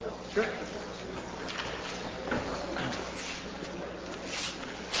Sure.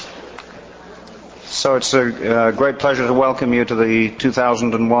 So it's a great pleasure to welcome you to the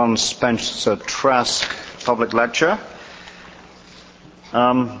 2001 Spencer Trask Public Lecture.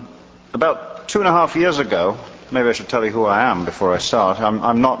 About 2.5 years ago, maybe I should tell you who I am before I start.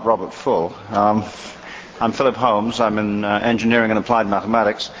 I'm not Robert Full. I'm Philip Holmes. I'm in engineering and applied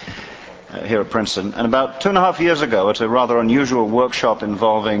mathematics here at Princeton. And about 2.5 years ago, at a rather unusual workshop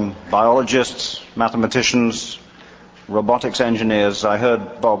involving biologists, mathematicians, robotics engineers, I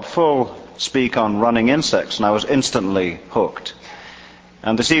heard Bob Full speak on running insects, and I was instantly hooked.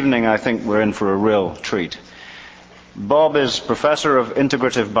 And this evening, I think we're in for a real treat. Bob is professor of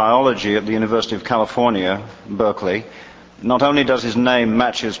integrative biology at the University of California, Berkeley. Not only does his name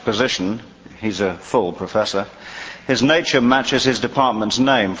match his position, he's a full professor, his nature matches his department's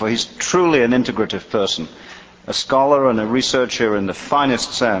name, for he's truly an integrative person, a scholar and a researcher in the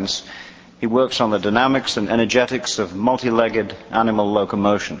finest sense. He works on the dynamics and energetics of multi-legged animal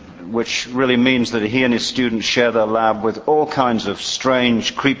locomotion, which really means that he and his students share their lab with all kinds of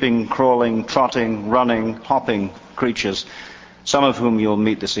strange, creeping, crawling, trotting, running, hopping creatures, some of whom you'll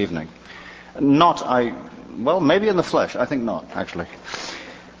meet this evening. Well, maybe in the flesh. I think not, actually.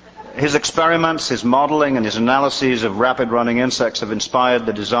 His experiments, his modeling, and his analyses of rapid-running insects have inspired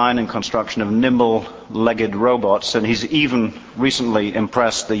the design and construction of nimble-legged robots, and he's even recently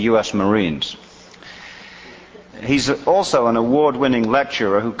impressed the U.S. Marines. He's also an award-winning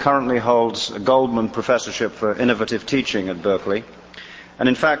lecturer who currently holds a Goldman Professorship for Innovative Teaching at Berkeley. And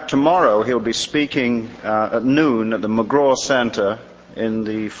in fact, tomorrow he'll be speaking at noon at the McGraw Center in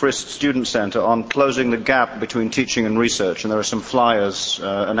the Frist Student Center on closing the gap between teaching and research. And there are some flyers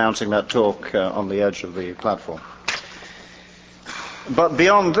announcing that talk on the edge of the platform. But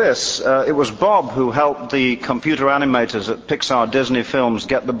beyond this, it was Bob who helped the computer animators at Pixar Disney Films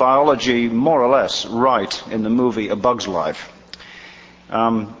get the biology more or less right in the movie A Bug's Life,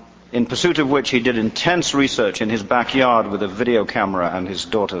 in pursuit of which he did intense research in his backyard with a video camera and his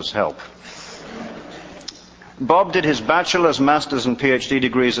daughter's help. Bob did his bachelor's, master's, and PhD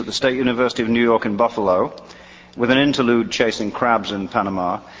degrees at the State University of New York in Buffalo, with an interlude chasing crabs in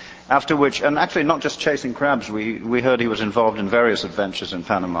Panama, after which, and actually not just chasing crabs, we heard he was involved in various adventures in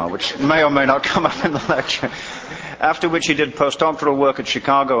Panama, which may or may not come up in the lecture, after which he did postdoctoral work at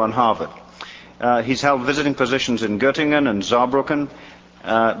Chicago and Harvard. He's held visiting positions in Göttingen and Saarbrücken,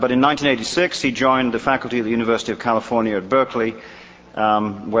 but in 1986 he joined the faculty at the University of California at Berkeley,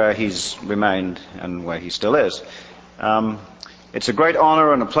 where he's remained and where he still is. It's a great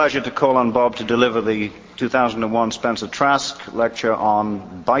honor and a pleasure to call on Bob to deliver the 2001 Spencer Trask Lecture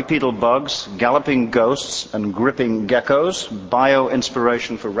on bipedal bugs, galloping ghosts, and gripping geckos,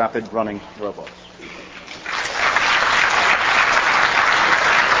 BioInspiration for rapid running robots.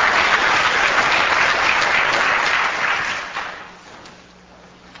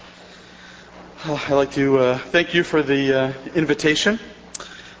 I'd like to thank you for the invitation,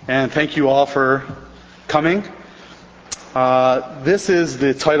 and thank you all for coming. This is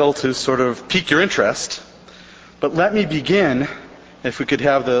the title to sort of pique your interest, but let me begin, if we could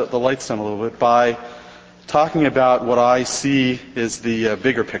have the lights on a little bit, by talking about what I see is the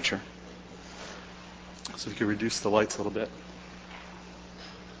bigger picture. So if you could reduce the lights a little bit.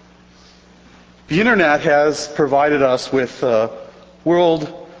 The Internet has provided us with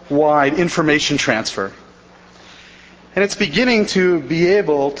worldwide information transfer. And it's beginning to be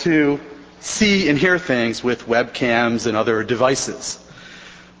able to see and hear things with webcams and other devices.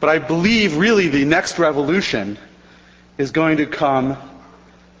 But I believe really the next revolution is going to come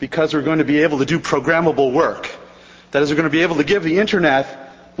because we're going to be able to do programmable work. That is, we're going to be able to give the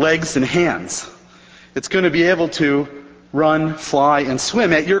Internet legs and hands. It's going to be able to run, fly, and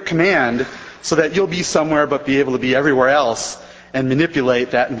swim at your command so that you'll be somewhere but be able to be everywhere else and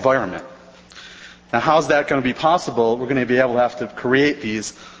manipulate that environment. Now, how's that going to be possible? We're going to be able to have to create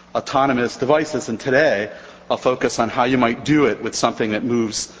these autonomous devices, and today I'll focus on how you might do it with something that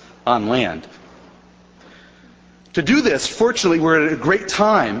moves on land. To do this, fortunately, we're at a great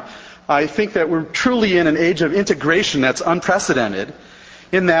time. I think that we're truly in an age of integration that's unprecedented,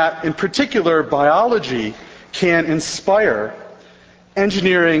 in that, in particular, biology can inspire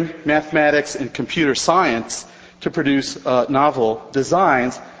engineering, mathematics, and computer science to produce novel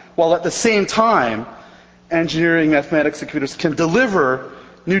designs, while at the same time, engineering, mathematics, and computers can deliver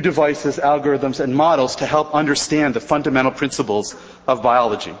new devices, algorithms, and models to help understand the fundamental principles of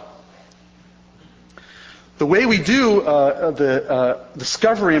biology. The way we do the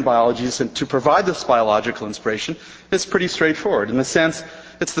discovery in biology is to provide this biological inspiration is pretty straightforward. In the sense,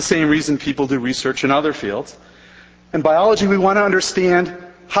 it's the same reason people do research in other fields. In biology, we want to understand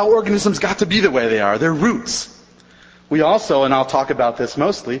how organisms got to be the way they are, their roots. We also, and I'll talk about this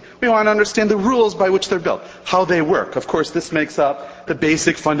mostly, we want to understand the rules by which they're built, how they work. Of course, this makes up the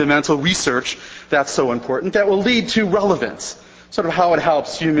basic fundamental research that's so important that will lead to relevance, sort of how it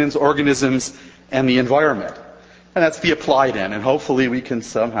helps humans, organisms, and the environment. And that's the applied end, and hopefully we can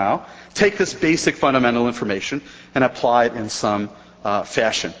somehow take this basic fundamental information and apply it in some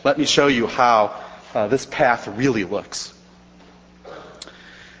fashion. Let me show you how this path really looks.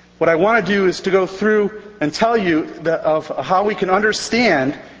 What I want to do is to go through and tell you of how we can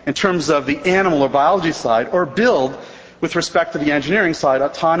understand, in terms of the animal or biology side, or build, with respect to the engineering side,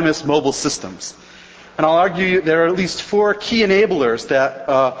 autonomous mobile systems. And I'll argue there are at least 4 key enablers that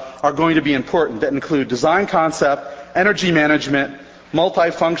are going to be important, that include design concept, energy management,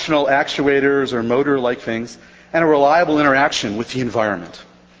 multifunctional actuators or motor-like things, and a reliable interaction with the environment.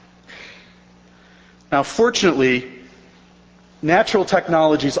 Now, fortunately, natural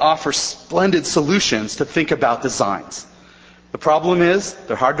technologies offer splendid solutions to think about designs. The problem is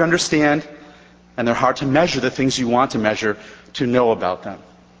they're hard to understand, and they're hard to measure the things you want to measure to know about them.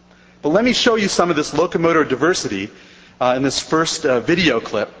 But let me show you some of this locomotor diversity in this first video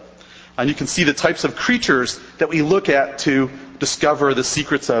clip. And you can see the types of creatures that we look at to discover the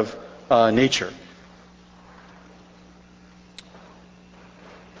secrets of nature.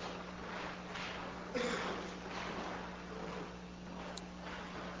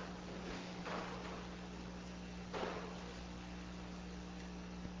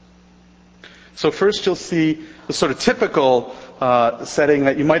 So first you'll see the sort of typical setting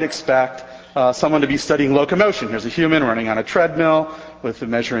that you might expect someone to be studying locomotion. Here's a human running on a treadmill with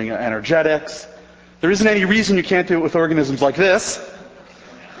measuring energetics. There isn't any reason you can't do it with organisms like this.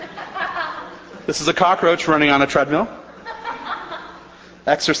 This is a cockroach running on a treadmill,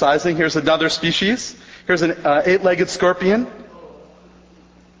 exercising. Here's another species. Here's an 8-legged scorpion.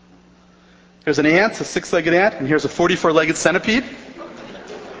 Here's an ant, a 6-legged ant, and here's a 44-legged centipede.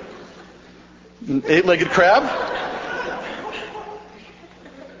 An 8-legged crab.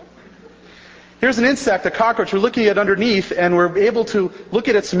 Here's an insect, a cockroach. We're looking at underneath, and we're able to look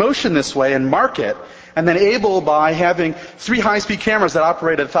at its motion this way and mark it, and then able, by having 3 high-speed cameras that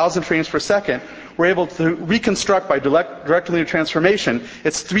operate at 1,000 frames per second, we're able to reconstruct by direct linear transformation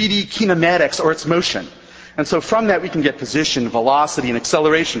its 3D kinematics, or its motion. And so from that we can get position, velocity, and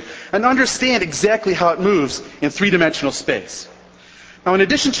acceleration, and understand exactly how it moves in 3-dimensional space. Now, in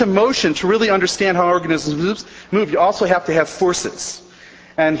addition to motion, to really understand how organisms move, you also have to have forces.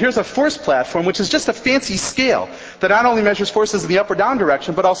 And here's a force platform, which is just a fancy scale that not only measures forces in the up or down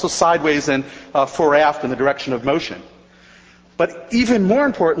direction, but also sideways and fore aft in the direction of motion. But even more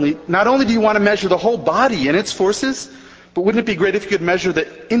importantly, not only do you want to measure the whole body and its forces, but wouldn't it be great if you could measure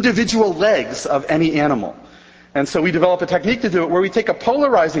the individual legs of any animal? And so we develop a technique to do it where we take a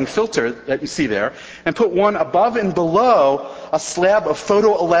polarizing filter that you see there and put one above and below a slab of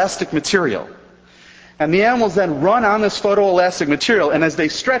photoelastic material. And the animals then run on this photoelastic material, and as they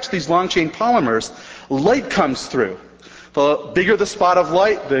stretch these long-chain polymers, light comes through. The bigger the spot of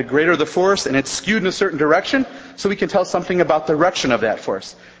light, the greater the force, and it's skewed in a certain direction, so we can tell something about the direction of that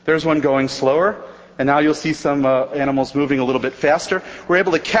force. There's one going slower, and now you'll see some animals moving a little bit faster. We're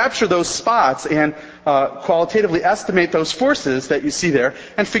able to capture those spots and qualitatively estimate those forces that you see there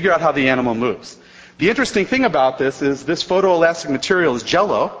and figure out how the animal moves. The interesting thing about this is this photoelastic material is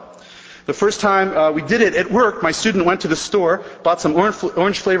Jell-O. The first time we did it, it worked. My student went to the store, bought some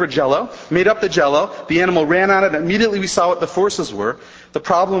orange-flavored Jell-O, made up the Jell-O. The animal ran on it, and immediately we saw what the forces were. The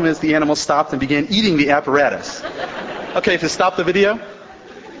problem is the animal stopped and began eating the apparatus. Okay, to stop the video.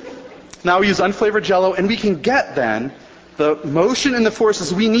 Now we use unflavored Jell-O, and we can get then the motion and the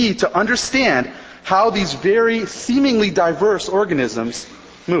forces we need to understand how these very seemingly diverse organisms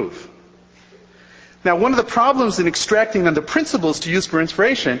move. Now, one of the problems in extracting then the principles to use for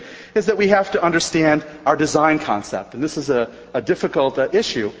inspiration is that we have to understand our design concept, and this is a difficult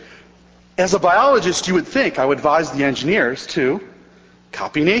issue. As a biologist, you would think I would advise the engineers to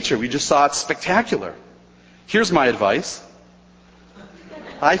copy nature. We just saw it's spectacular. Here's my advice.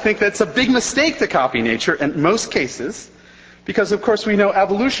 I think that's a big mistake to copy nature in most cases, because of course we know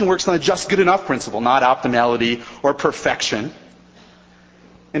evolution works on a just good enough principle, not optimality or perfection.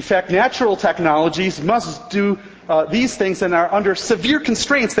 In fact, natural technologies must do these things and are under severe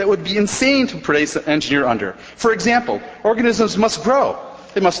constraints that would be insane to praise an engineer under. For example, organisms must grow.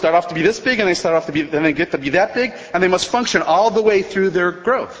 They must start off to be this big, and then they get to be that big, and they must function all the way through their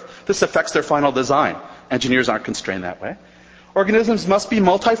growth. This affects their final design. Engineers aren't constrained that way. Organisms must be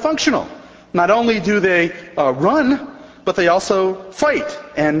multifunctional. Not only do they run, but they also fight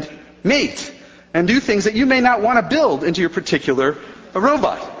and mate and do things that you may not want to build into your particular a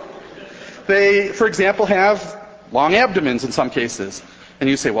robot. They, for example, have long abdomens in some cases. And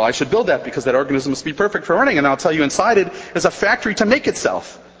you say, well, I should build that because that organism must be perfect for running. And I'll tell you, inside it is a factory to make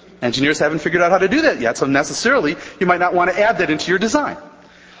itself. Engineers haven't figured out how to do that yet, so necessarily you might not want to add that into your design.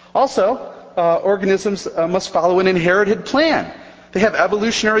 Also, organisms must follow an inherited plan. They have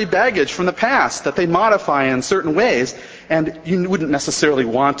evolutionary baggage from the past that they modify in certain ways, and you wouldn't necessarily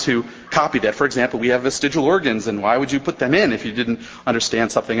want to copy that. For example, we have vestigial organs, and why would you put them in if you didn't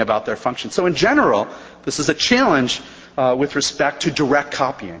understand something about their function? So in general, this is a challenge with respect to direct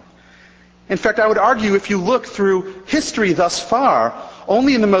copying. In fact, I would argue if you look through history thus far,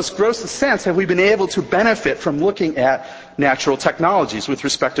 only in the most grossest sense have we been able to benefit from looking at natural technologies with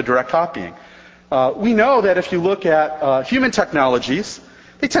respect to direct copying. We know that if you look at human technologies,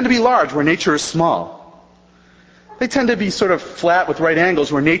 they tend to be large where nature is small. They tend to be sort of flat with right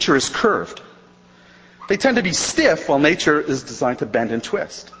angles where nature is curved. They tend to be stiff while nature is designed to bend and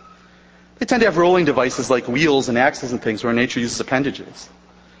twist. They tend to have rolling devices like wheels and axles and things where nature uses appendages.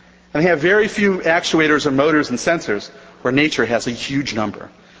 And they have very few actuators or motors and sensors where nature has a huge number.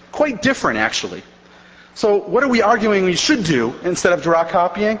 Quite different, actually. So what are we arguing we should do instead of direct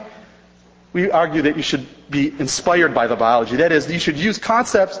copying? We argue that you should be inspired by the biology. That is, you should use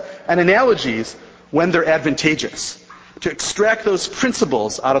concepts and analogies when they're advantageous, to extract those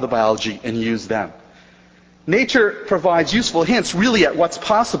principles out of the biology and use them. Nature provides useful hints really at what's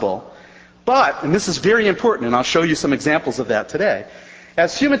possible, but, and this is very important, and I'll show you some examples of that today,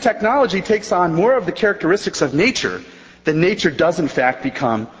 as human technology takes on more of the characteristics of nature, then nature does in fact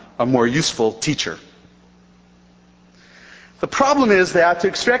become a more useful teacher. The problem is that to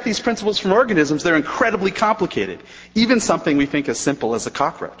extract these principles from organisms, they're incredibly complicated, even something we think as simple as a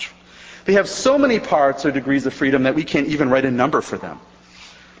cockroach. They have so many parts or degrees of freedom that we can't even write a number for them.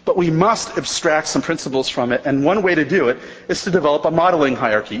 But we must abstract some principles from it, and one way to do it is to develop a modeling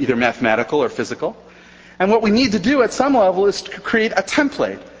hierarchy, either mathematical or physical. And what we need to do at some level is to create a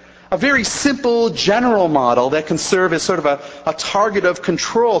template, a very simple general model that can serve as sort of a target of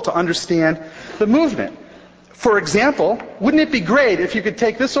control to understand the movement. For example, wouldn't it be great if you could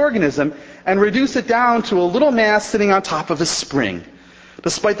take this organism and reduce it down to a little mass sitting on top of a spring,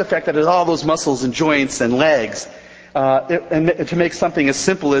 despite the fact that it has all those muscles and joints and legs, and to make something as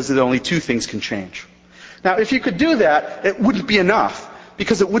simple as that only two things can change. Now, if you could do that, it wouldn't be enough,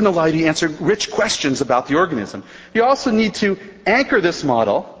 because it wouldn't allow you to answer rich questions about the organism. You also need to anchor this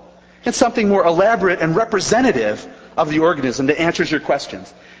model in something more elaborate and representative of the organism that answers your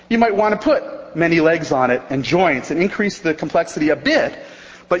questions. You might want to put many legs on it and joints and increase the complexity a bit,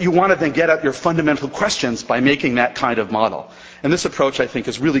 but you want to then get at your fundamental questions by making that kind of model. And this approach, I think,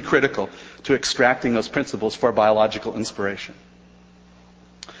 is really critical to extracting those principles for biological inspiration.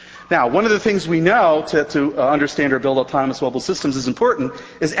 Now, one of the things we know to understand or build autonomous mobile systems is important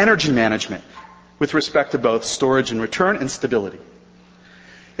is energy management with respect to both storage and return and stability.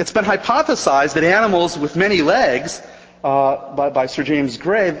 It's been hypothesized that animals with many legs, by Sir James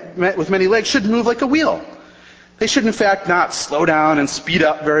Gray, with many legs should move like a wheel. They should, in fact, not slow down and speed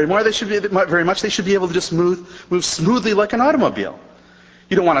up very much. They should be able to just move smoothly like an automobile.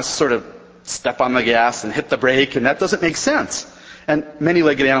 You don't want to sort of step on the gas and hit the brake, and that doesn't make sense. And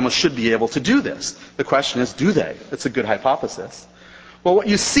many-legged animals should be able to do this. The question is, do they? It's a good hypothesis. Well, what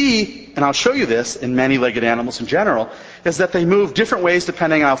you see, and I'll show you this in many-legged animals in general, is that they move different ways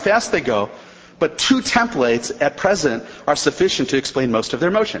depending on how fast they go, but two templates at present are sufficient to explain most of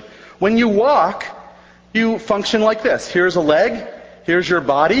their motion. When you walk, you function like this. Here's a leg, here's your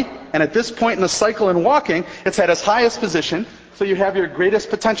body, and at this point in the cycle in walking, it's at its highest position, so you have your greatest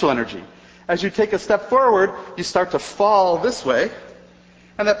potential energy. As you take a step forward, you start to fall this way,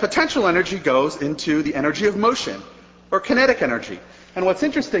 and that potential energy goes into the energy of motion, or kinetic energy. And what's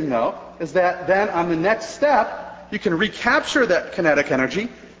interesting, though, is that then on the next step, you can recapture that kinetic energy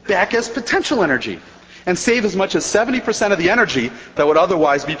back as potential energy, and save as much as 70% of the energy that would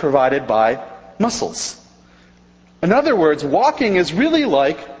otherwise be provided by muscles. In other words, walking is really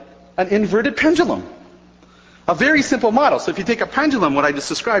like an inverted pendulum. A very simple model. So if you take a pendulum, what I just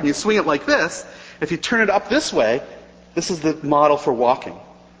described, and you swing it like this, if you turn it up this way, this is the model for walking.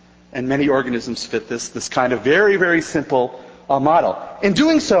 And many organisms fit this kind of very, very simple model. In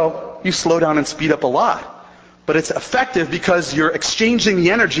doing so, you slow down and speed up a lot. But it's effective because you're exchanging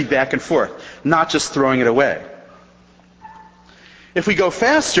the energy back and forth, not just throwing it away. If we go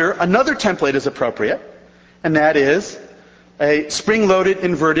faster, another template is appropriate, and that is a spring-loaded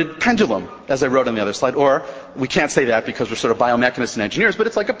inverted pendulum, as I wrote on the other slide. Or, we can't say that because we're sort of biomechanists and engineers, but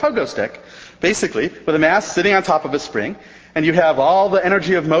it's like a pogo stick, basically, with a mass sitting on top of a spring. and you have all the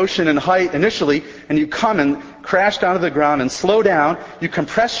energy of motion and height initially, and you come and crash down to the ground and slow down, you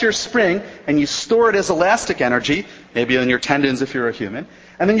compress your spring, and you store it as elastic energy, maybe in your tendons if you're a human,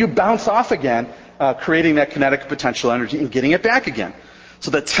 and then you bounce off again, creating that kinetic potential energy and getting it back again. So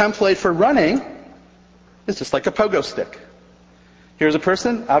the template for running is just like a pogo stick. Here's a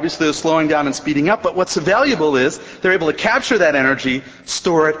person, obviously they're slowing down and speeding up, but what's valuable is they're able to capture that energy,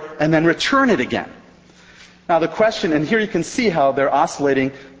 store it, and then return it again. Now the question, and here you can see how they're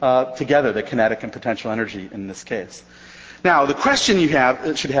oscillating together, the kinetic and potential energy in this case. Now the question you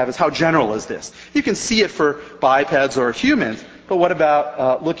should have is how general is this? You can see it for bipeds or humans, but what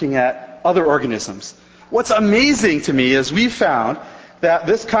about looking at other organisms? What's amazing to me is we found that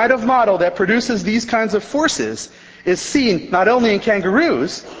this kind of model that produces these kinds of forces is seen not only in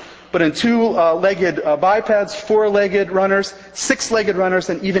kangaroos, but in two-legged bipeds, four-legged runners, six-legged runners,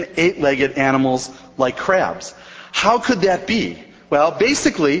 and even eight-legged animals like crabs. How could that be? Well,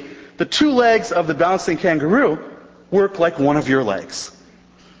 basically, the two legs of the bouncing kangaroo work like one of your legs.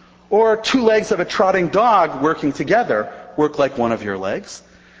 Or two legs of a trotting dog working together work like one of your legs.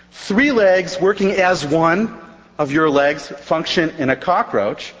 Three legs working as one of your legs function in a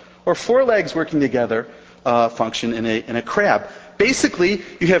cockroach. Or four legs working together function in a crab. Basically,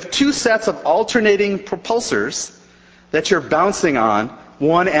 you have two sets of alternating propulsors that you're bouncing on,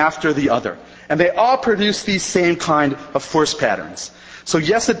 one after the other. And they all produce these same kind of force patterns. So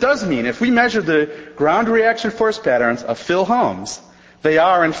yes, it does mean, if we measure the ground reaction force patterns of Phil Holmes, they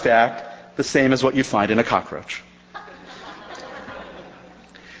are, in fact, the same as what you find in a cockroach.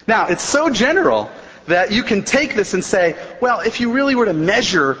 Now, it's so general that you can take this and say, well, if you really were to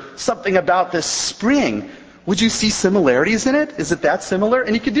measure something about this spring, would you see similarities in it? Is it that similar?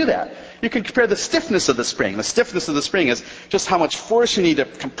 And you could do that. You can compare the stiffness of the spring. The stiffness of the spring is just how much force you need to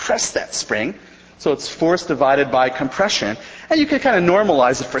compress that spring. So it's force divided by compression. And you can kind of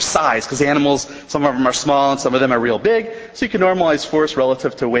normalize it for size, because animals, some of them are small and some of them are real big. So you can normalize force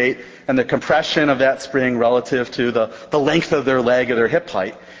relative to weight and the compression of that spring relative to the length of their leg or their hip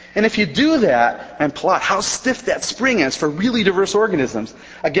height. And if you do that and plot how stiff that spring is for really diverse organisms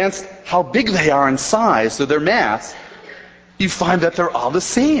against how big they are in size or their mass, you find that they're all the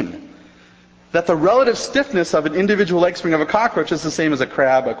same. That the relative stiffness of an individual leg spring of a cockroach is the same as a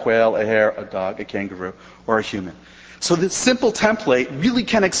crab, a quail, a hare, a dog, a kangaroo, or a human. So this simple template really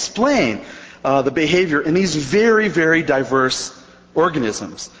can explain the behavior in these very, very diverse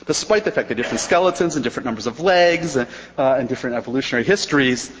organisms, despite the fact that different skeletons and different numbers of legs and different evolutionary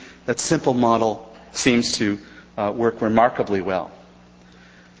histories. That simple model seems to work remarkably well.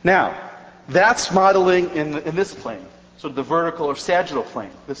 Now, that's modeling in this plane, sort of the vertical or sagittal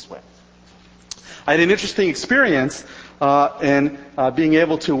plane, this way. I had an interesting experience in being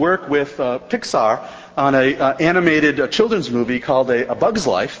able to work with Pixar on an animated children's movie called A Bug's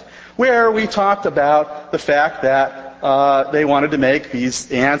Life, where we talked about the fact that they wanted to make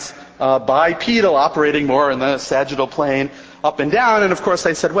these ants bipedal, operating more in the sagittal plane, up and down. And of course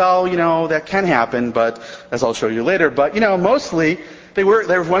I said, well, that can happen, but as I'll show you later. But mostly they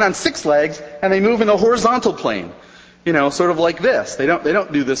run on six legs and they move in the horizontal plane. Sort of like this. They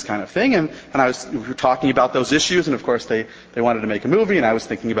don't do this kind of thing. And we were talking about those issues, and of course they wanted to make a movie, and I was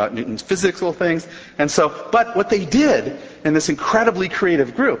thinking about Newton's physical things. But what they did in this incredibly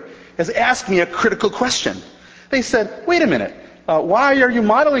creative group is ask me a critical question. They said, wait a minute, why are you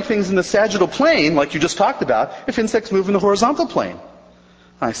modeling things in the sagittal plane, like you just talked about, if insects move in the horizontal plane?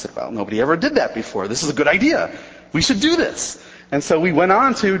 I said, well, nobody ever did that before. This is a good idea. We should do this. And so we went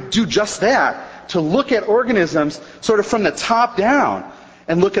on to do just that, to look at organisms sort of from the top down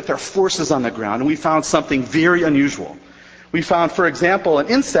and look at their forces on the ground. And we found something very unusual. We found, for example, an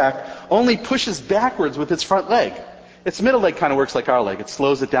insect only pushes backwards with its front leg. Its middle leg kind of works like our leg. It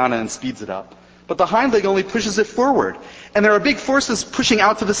slows it down and then speeds it up. But the hind leg only pushes it forward. And there are big forces pushing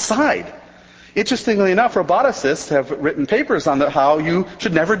out to the side. Interestingly enough, roboticists have written papers on how you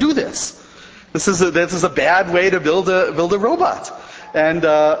should never do this. This is a bad way to build a robot. And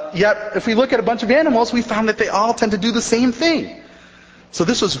yet, if we look at a bunch of animals, we found that they all tend to do the same thing. So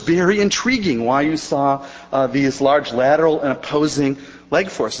this was very intriguing, why you saw these large lateral and opposing leg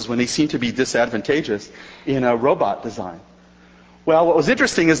forces when they seem to be disadvantageous in a robot design. Well, what was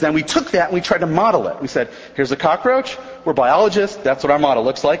interesting is then we took that and we tried to model it. We said, here's a cockroach. We're biologists. That's what our model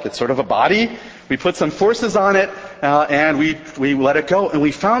looks like. It's sort of a body. We put some forces on it, and we let it go. And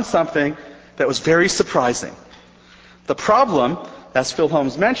we found something that was very surprising. The problem, as Phil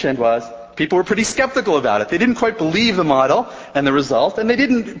Holmes mentioned, was people were pretty skeptical about it. They didn't quite believe the model and the result, and they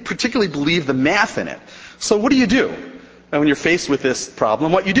didn't particularly believe the math in it. So what do you do when you're faced with this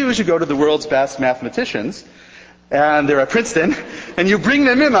problem? What you do is you go to the world's best mathematicians, and they're at Princeton, and you bring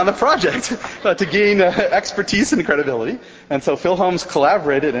them in on the project to gain expertise and credibility. And so Phil Holmes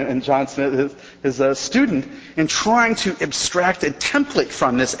collaborated, and John Smith, his student, in trying to abstract a template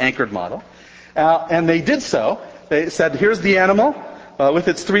from this anchored model. And they did so. They said, here's the animal with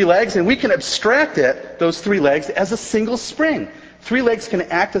its 3 legs, and we can abstract it, those 3 legs, as a single spring. 3 legs can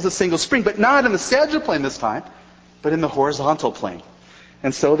act as a single spring, but not in the sagittal plane this time, but in the horizontal plane.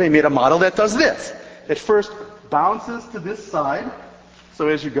 And so they made a model that does this. It first bounces to this side, so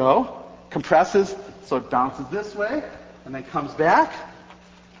as you go, compresses, so it bounces this way, and then comes back,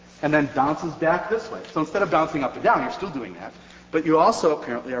 and then bounces back this way. So instead of bouncing up and down, you're still doing that, but you also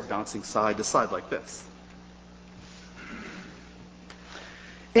apparently are bouncing side to side like this.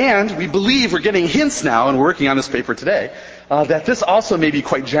 And we believe, we're getting hints now, and we're working on this paper today, that this also may be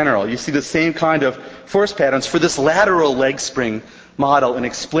quite general. You see the same kind of force patterns for this lateral leg spring model in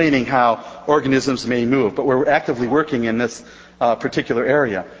explaining how organisms may move, but we're actively working in this particular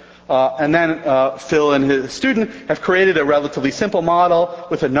area. And then Phil and his student have created a relatively simple model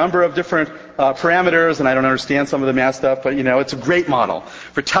with a number of different parameters, and I don't understand some of the math stuff, but it's a great model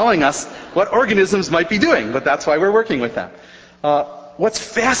for telling us what organisms might be doing, but that's why we're working with them. What's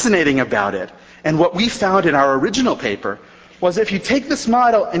fascinating about it, and what we found in our original paper, was if you take this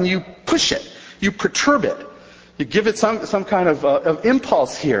model and you push it, you perturb it, you give it some kind of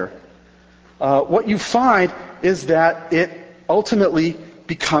impulse here, what you find is that it ultimately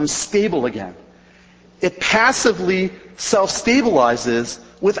becomes stable again. It passively self-stabilizes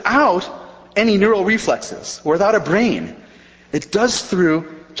without any neural reflexes, or without a brain. It does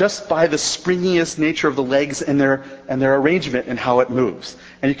through just by the springiest nature of the legs and their arrangement and how it moves.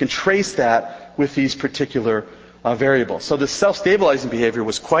 And you can trace that with these particular variables. So this self-stabilizing behavior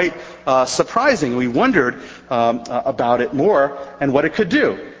was quite surprising. We wondered about it more and what it could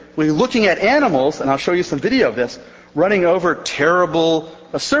do. We're looking at animals, and I'll show you some video of this, running over terrible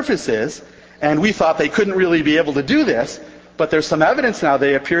surfaces, and we thought they couldn't really be able to do this, but there's some evidence now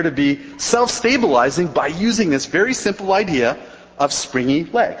they appear to be self-stabilizing by using this very simple idea of springy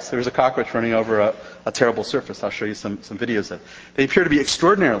legs. There's a cockroach running over a terrible surface. I'll show you some videos of it. They appear to be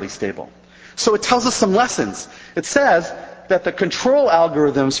extraordinarily stable. So it tells us some lessons. It says that the control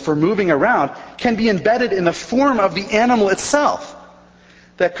algorithms for moving around can be embedded in the form of the animal itself.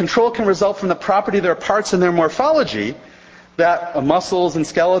 That control can result from the property of their parts and their morphology, that muscles and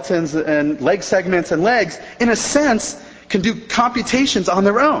skeletons and leg segments and legs, in a sense, can do computations on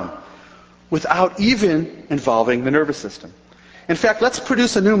their own without even involving the nervous system. In fact, let's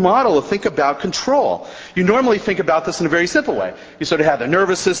produce a new model to think about control. You normally think about this in a very simple way. You sort of have the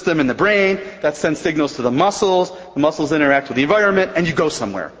nervous system and the brain that sends signals to the muscles interact with the environment, and you go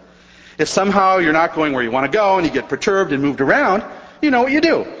somewhere. If somehow you're not going where you want to go and you get perturbed and moved around, you know what you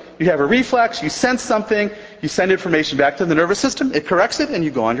do. You have a reflex, you sense something, you send information back to the nervous system, it corrects it, and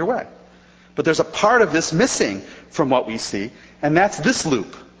you go on your way. But there's a part of this missing from what we see, and that's this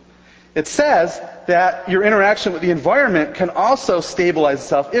loop. It says that your interaction with the environment can also stabilize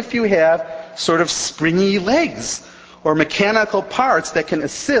itself if you have sort of springy legs or mechanical parts that can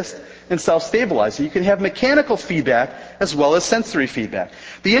assist in self-stabilizing. You can have mechanical feedback as well as sensory feedback.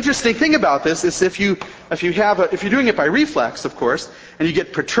 The interesting thing about this is if you're doing it by reflex, of course, and you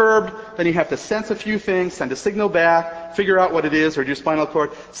get perturbed, then you have to sense a few things, send a signal back, figure out what it is, or your spinal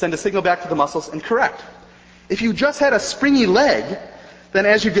cord, send a signal back to the muscles, and correct. If you just had a springy leg, then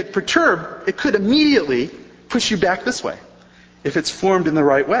as you get perturbed, it could immediately push you back this way, if it's formed in the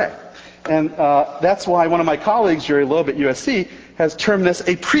right way. And that's why one of my colleagues, Jerry Loeb at USC, has termed this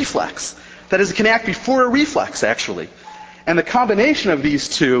a preflex. That is, it can act before a reflex, actually. And the combination of these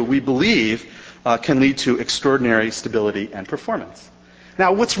two, we believe, can lead to extraordinary stability and performance.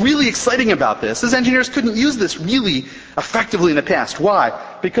 Now, what's really exciting about this is engineers couldn't use this really effectively in the past.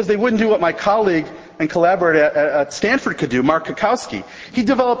 Why? Because they wouldn't do what my colleague and collaborator at Stanford could do, Mark Kukowski. He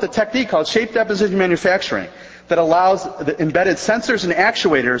developed a technique called shape deposition manufacturing that allows the embedded sensors and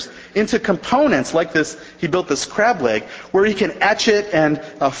actuators into components like this. He built this crab leg where he can etch it and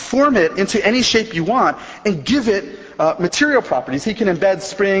form it into any shape you want and give it material properties. He can embed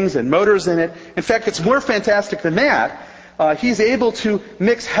springs and motors in it. In fact, it's more fantastic than that. He's able to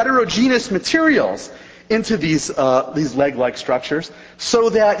mix heterogeneous materials into these leg-like structures so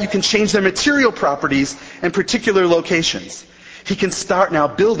that you can change their material properties in particular locations. He can start now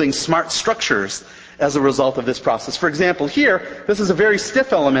building smart structures as a result of this process. For example, here, this is a very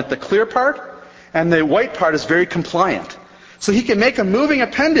stiff element, the clear part, and the white part is very compliant. So he can make a moving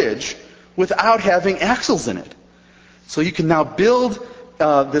appendage without having axles in it. So you can now build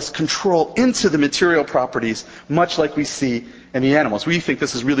this control into the material properties, much like we see in the animals. We think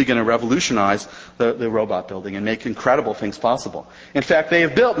this is really going to revolutionize the robot building and make incredible things possible. In fact, they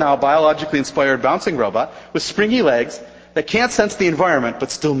have built now a biologically inspired bouncing robot with springy legs that can't sense the environment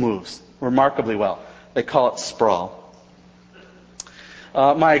but still moves remarkably well. They call it Sprawl.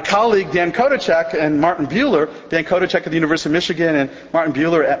 My colleague Dan Kodachek and Martin Buehler, Dan Kodachek at the University of Michigan and Martin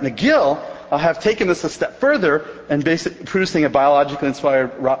Buehler at McGill, have taken this a step further and producing a biologically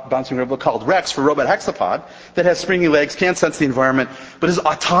inspired bouncing robot called Rex for robot hexapod that has springy legs, can't sense the environment, but is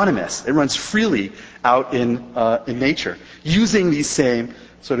autonomous. It runs freely out in nature using these same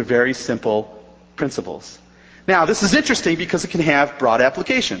sort of very simple principles. Now, this is interesting because it can have broad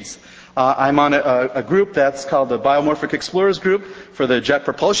applications. I'm on a group that's called the Biomorphic Explorers Group for the Jet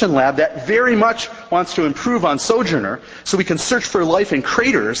Propulsion Lab that very much wants to improve on Sojourner so we can search for life in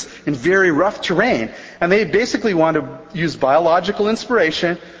craters in very rough terrain. And they basically want to use biological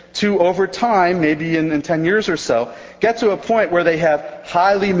inspiration to, over time, maybe in 10 years or so, get to a point where they have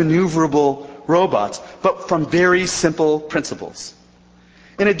highly maneuverable robots, but from very simple principles.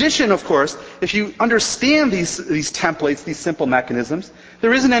 In addition, of course, if you understand these templates, these simple mechanisms,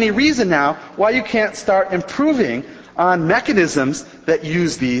 there isn't any reason now why you can't start improving on mechanisms that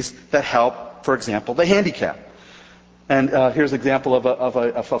use these that help, for example, the handicap. And here's an example of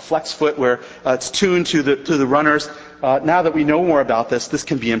a flex foot where it's tuned to the runners. Now that we know more about this, this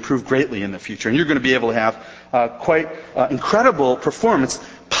can be improved greatly in the future. And you're going to be able to have quite incredible performance,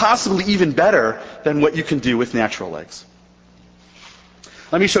 possibly even better than what you can do with natural legs.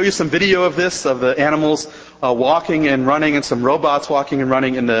 Let me show you some video of this, of the animals walking and running and some robots walking and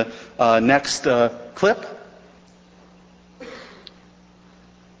running in the next clip.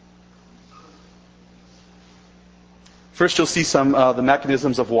 First you'll see some the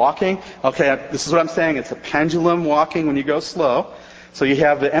mechanisms of walking. Okay, this is what I'm saying. It's a pendulum walking when you go slow. So you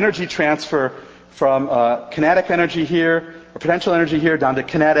have the energy transfer from kinetic energy here, or potential energy here, down to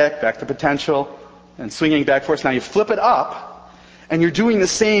kinetic, back to potential, and swinging back forth. Now you flip it up, and you're doing the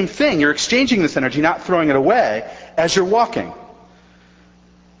same thing. You're exchanging this energy, not throwing it away, as you're walking.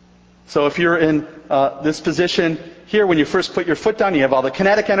 So if you're in this position here, when you first put your foot down, you have all the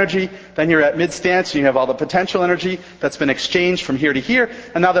kinetic energy. Then you're at mid-stance, and you have all the potential energy that's been exchanged from here to here.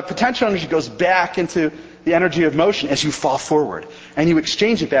 And now the potential energy goes back into the energy of motion as you fall forward. And you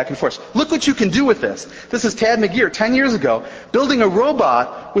exchange it back and forth. Look what you can do with this. This is Tad McGeer, 10 years ago, building a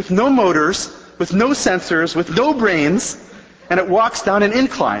robot with no motors, with no sensors, with no brains, and it walks down an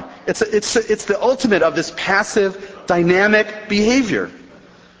incline. It's the ultimate of this passive, dynamic behavior.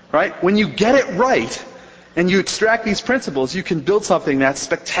 Right? When you get it right, and you extract these principles, you can build something that's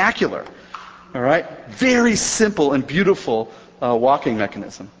spectacular. All right? Very simple and beautiful walking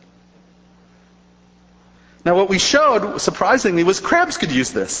mechanism. Now what we showed, surprisingly, was crabs could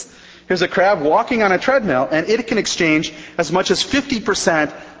use this. Here's a crab walking on a treadmill, and it can exchange as much as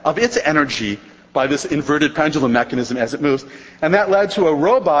 50% of its energy by this inverted pendulum mechanism as it moves. And that led to a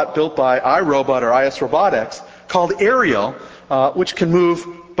robot built by iRobot or IS Robotics called Ariel, which can move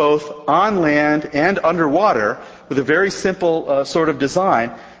both on land and underwater with a very simple sort of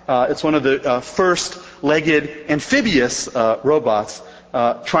design. It's one of the first-legged amphibious robots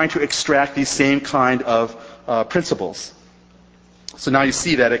trying to extract these same kind of principles. So now you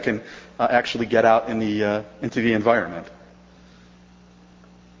see that it can actually get out in into the environment.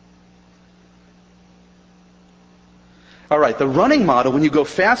 All right, the running model, when you go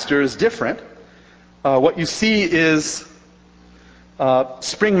faster, is different. What you see is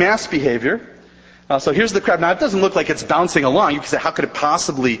spring mass behavior. So here's the crab. Now, it doesn't look like it's bouncing along. You can say, how could it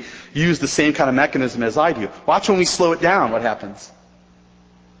possibly use the same kind of mechanism as I do? Watch when we slow it down what happens.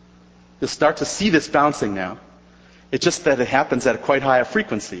 You'll start to see this bouncing now. It's just that it happens at quite high a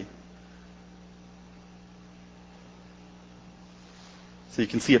frequency. So you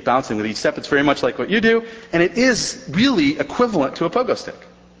can see it bouncing with each step. It's very much like what you do, and it is really equivalent to a pogo stick.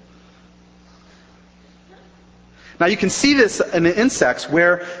 Now you can see this in the insects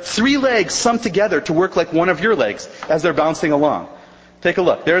where 3 legs sum together to work like one of your legs as they're bouncing along. Take a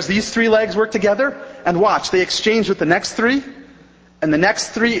look. There's these 3 legs work together, and watch, they exchange with the next 3, and the next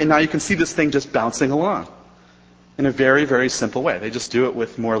 3, and now you can see this thing just bouncing along in a very, very simple way. They just do it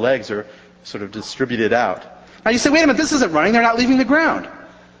with more legs or sort of distributed out. Now you say, wait a minute, this isn't running. They're not leaving the ground.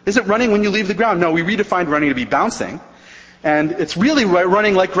 Is it running when you leave the ground? No, we redefined running to be bouncing. And it's really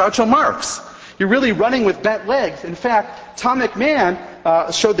running like Groucho Marx. You're really running with bent legs. In fact, Tom McMahon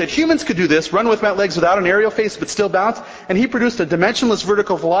showed that humans could do this, run with bent legs without an aerial face but still bounce. And he produced a dimensionless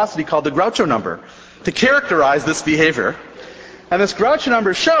vertical velocity called the Groucho number to characterize this behavior. And this Groucho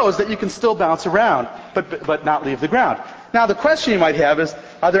number shows that you can still bounce around but not leave the ground. Now, the question you might have is,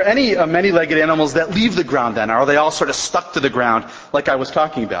 are there any many-legged animals that leave the ground then? Are they all sort of stuck to the ground like I was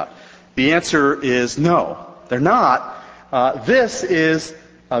talking about? The answer is no, they're not. This is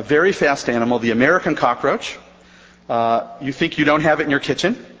a very fast animal, the American cockroach. You think you don't have it in your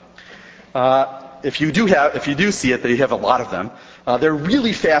kitchen. If you do see it, you have a lot of them. They're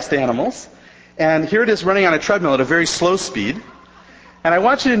really fast animals. And here it is running on a treadmill at a very slow speed. And I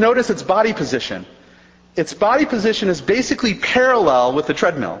want you to notice its body position. Its body position is basically parallel with the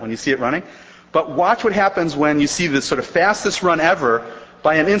treadmill when you see it running. But watch what happens when you see the sort of fastest run ever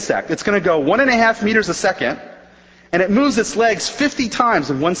by an insect. It's going to go 1.5 meters a second, and it moves its legs 50 times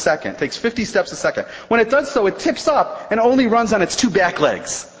in 1 second. It takes 50 steps a second. When it does so, it tips up and only runs on its 2 back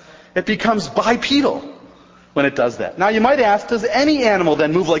legs. It becomes bipedal when it does that. Now you might ask, does any animal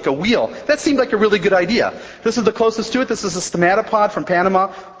then move like a wheel? That seemed like a really good idea. This is the closest to it. This is a stomatopod from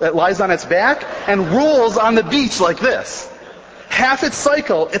Panama that lies on its back and rolls on the beach like this. Half its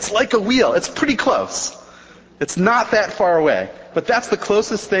cycle, it's like a wheel. It's pretty close. It's not that far away. But that's the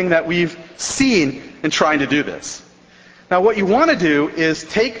closest thing that we've seen in trying to do this. Now what you want to do is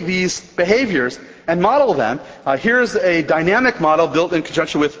take these behaviors and model them. Here's a dynamic model built in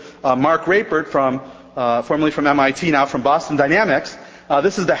conjunction with Mark Rapert formerly from MIT, now from Boston Dynamics.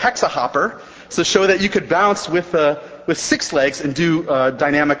 This is the hexahopper, to show that you could bounce with 6 legs and do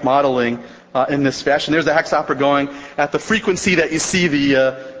dynamic modeling in this fashion. There's the hexahopper going at the frequency that you see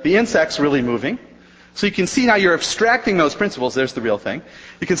the insects really moving. So you can see now you're abstracting those principles. There's the real thing.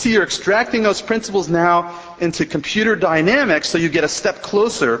 You can see you're extracting those principles now into computer dynamics, so you get a step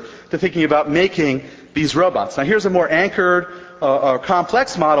closer to thinking about making these robots. Now here's a more anchored or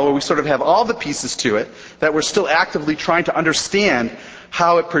complex model where we sort of have all the pieces to it that we're still actively trying to understand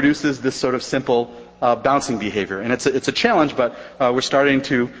how it produces this sort of simple bouncing behavior. And it's a challenge, but we're starting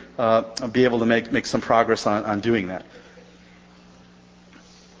to be able to make some progress on doing that.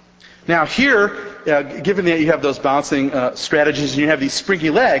 Now here, given that you have those bouncing strategies and you have these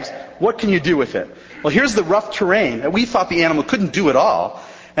springy legs, what can you do with it? Well, here's the rough terrain that we thought the animal couldn't do at all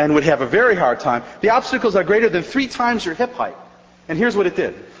and would have a very hard time. The obstacles are greater than 3 times your hip height. And here's what it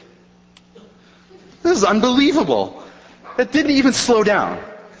did. This is unbelievable. It didn't even slow down.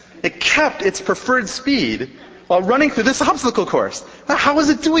 It kept its preferred speed while running through this obstacle course. Now, how is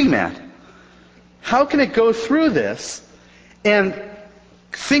it doing that? How can it go through this and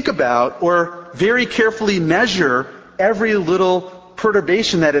think about or very carefully measure every little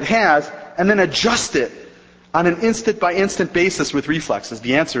perturbation that it has and then adjust it on an instant-by-instant basis with reflexes?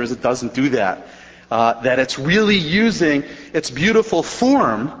 The answer is it doesn't do that. That it's really using its beautiful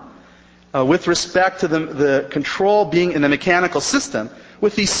form with respect to the control being in the mechanical system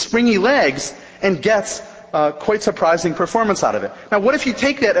with these springy legs and gets quite surprising performance out of it. Now, what if you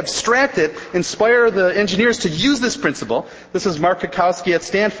take that, abstract it, inspire the engineers to use this principle? This is Mark Kukowski at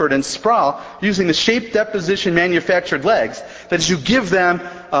Stanford and Sproul using the shape deposition manufactured legs. That is, you give them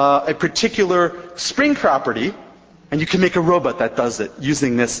a particular spring property, and you can make a robot that does it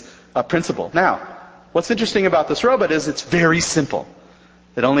using this principle. Now, what's interesting about this robot is it's very simple.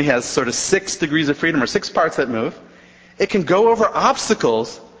 It only has sort of 6 degrees of freedom, or 6 parts that move. It can go over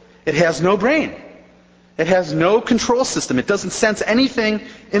obstacles. It has no brain. It has no control system. It doesn't sense anything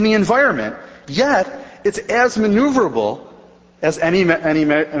in the environment. Yet, it's as maneuverable as any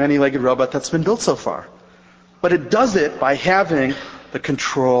many-legged robot that's been built so far. But it does it by having the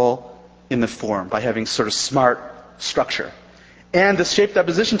control in the form, by having sort of smart structure. And the shape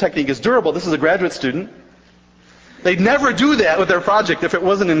deposition technique is durable. This is a graduate student. They'd never do that with their project if it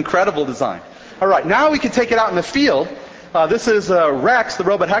wasn't an incredible design. All right, now we can take it out in the field. This is Rex, the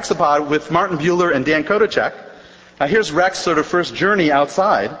robot hexapod, with Martin Buehler and Dan Kodacek. Here's Rex's sort of first journey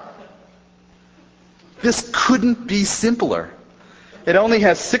outside. This couldn't be simpler. It only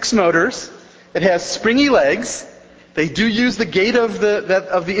has 6 motors. It has springy legs. They do use the gait of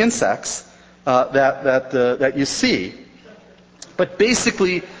the insects that you see. But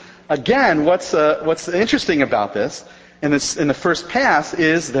basically, again, what's interesting about this in the first pass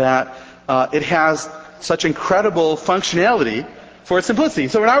is that it has such incredible functionality for its simplicity.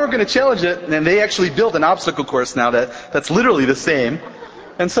 So now we're going to challenge it, and they actually built an obstacle course now that's literally the same.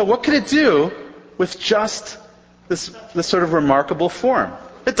 And so what can it do with just this sort of remarkable form?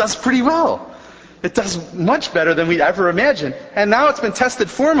 It does pretty well. It does much better than we'd ever imagined. And now it's been tested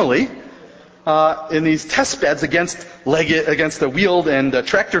formally in these test beds against the wheeled and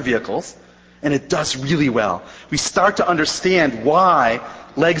tractor vehicles, and it does really well. We start to understand why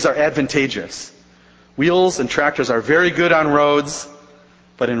legs are advantageous. Wheels and tractors are very good on roads,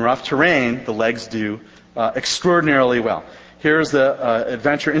 but in rough terrain, the legs do extraordinarily well. Here's the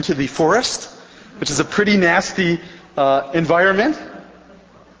adventure into the forest, which is a pretty nasty environment.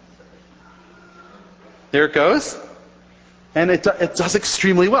 There it goes. And it does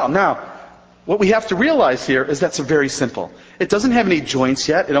extremely well. Now, what we have to realize here is that's very simple. It doesn't have any joints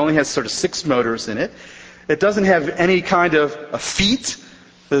yet. It only has sort of 6 motors in it. It doesn't have any kind of feet.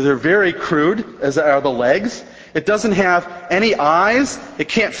 They're very crude, as are the legs. It doesn't have any eyes. It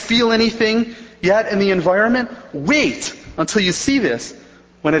can't feel anything yet in the environment. Wait until you see this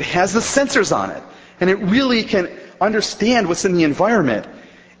when it has the sensors on it. And it really can understand what's in the environment.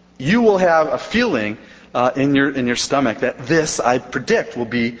 You will have a feeling in your stomach that this, I predict, will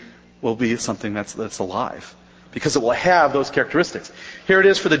be something that's alive, because it will have those characteristics. Here it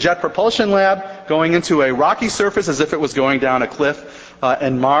is for the Jet Propulsion Lab, going into a rocky surface as if it was going down a cliff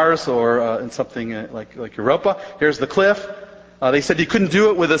in Mars or in something like Europa. Here's the cliff. They said you couldn't do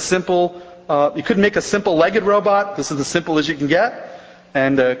it with you couldn't make a simple legged robot. This is as simple as you can get.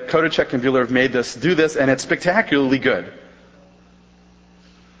 And Kotichek and Buehler have made do this, and it's spectacularly good.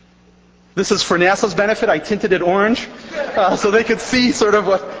 This is for NASA's benefit. I tinted it orange so they could see sort of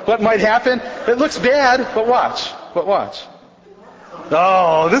what might happen. It looks bad, but watch.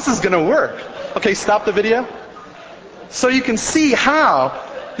 Oh, this is going to work. Okay, stop the video. So you can see how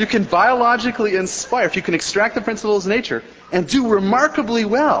you can biologically inspire, if you can extract the principles of nature, and do remarkably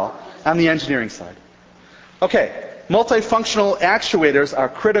well on the engineering side. Okay, multifunctional actuators are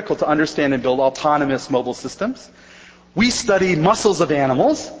critical to understand and build autonomous mobile systems. We study muscles of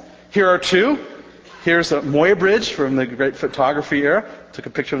animals. Here are 2. Here's a Muybridge from the great photography era. Took a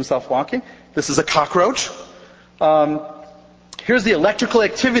picture of himself walking. This is a cockroach. Here's the electrical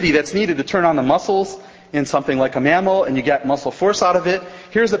activity that's needed to turn on the muscles in something like a mammal, and you get muscle force out of it.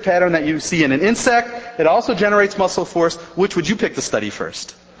 Here's the pattern that you see in an insect. It also generates muscle force. Which would you pick to study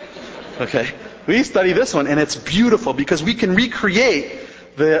first? Okay. We study this one, and it's beautiful because we can recreate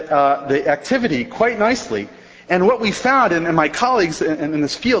the activity quite nicely. And what we found, and my colleagues in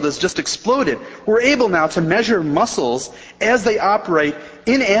this field has just exploded, we're able now to measure muscles as they operate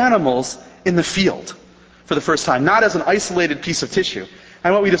in animals in the field for the first time, not as an isolated piece of tissue.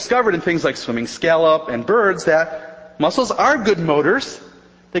 And what we discovered in things like swimming scallop and birds, that muscles are good motors.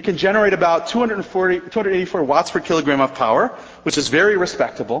 They can generate about 284 watts per kilogram of power, which is very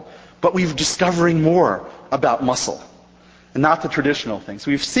respectable, but we're discovering more about muscle, and not the traditional things.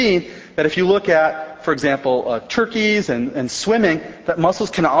 We've seen that if you look at, for example, turkeys and swimming, that muscles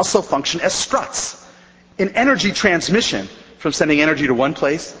can also function as struts in energy transmission, from sending energy to one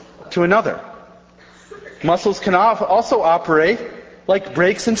place to another. Muscles can also operate like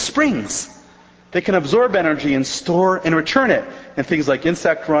brakes and springs. They can absorb energy and store and return it in things like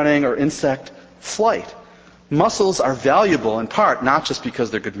insect running or insect flight. Muscles are valuable in part not just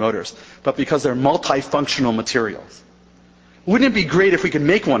because they're good motors, but because they're multifunctional materials. Wouldn't it be great if we could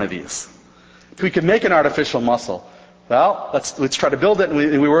make one of these? If we could make an artificial muscle? Well, let's try to build it.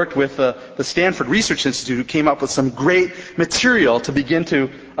 And we worked with the Stanford Research Institute, who came up with some great material to begin to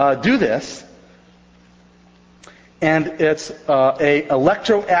do this. And it's a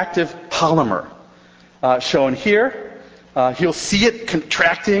electroactive polymer shown here. You'll see it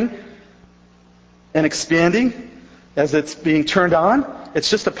contracting and expanding as it's being turned on. It's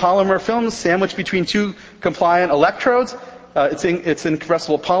just a polymer film sandwiched between 2 compliant electrodes. It's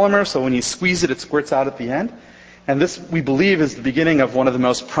incompressible polymer, so when you squeeze it, it squirts out at the end. And this, we believe, is the beginning of one of the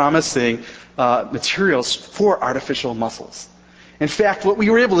most promising materials for artificial muscles. In fact, what we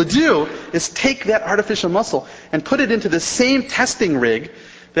were able to do is take that artificial muscle and put it into the same testing rig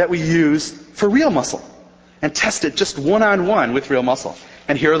that we use for real muscle, and test it just one-on-one with real muscle.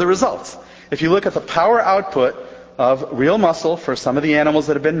 And here are the results. If you look at the power output of real muscle for some of the animals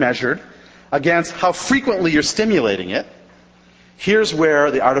that have been measured against how frequently you're stimulating it, here's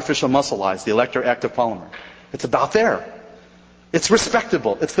where the artificial muscle lies, the electroactive polymer. It's about there. It's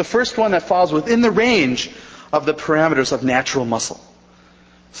respectable. It's the first one that falls within the range of the parameters of natural muscle.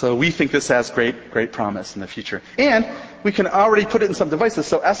 So we think this has great promise in the future. And we can already put it in some devices.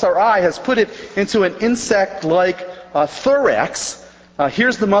 So SRI has put it into an insect-like thorax.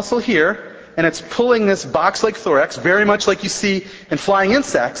 Here's the muscle here, and it's pulling this box-like thorax, very much like you see in flying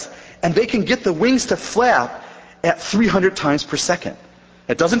insects, and they can get the wings to flap at 300 times per second.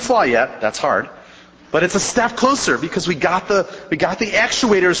 It doesn't fly yet. That's hard. But it's a step closer because we got the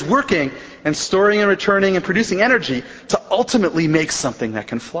actuators working and storing and returning and producing energy to ultimately make something that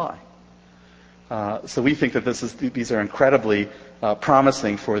can fly. So we think that these are incredibly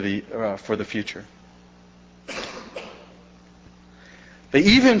promising for the future. They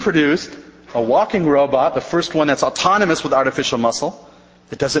even produced a walking robot, the first one that's autonomous with artificial muscle.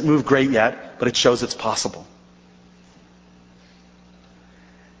 It doesn't move great yet, but it shows it's possible.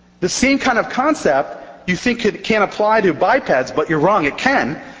 The same kind of concept you think it can't apply to bipeds, but you're wrong, it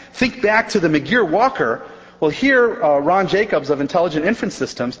can. Think back to the McGear walker. Well, here, Ron Jacobs of Intelligent Inference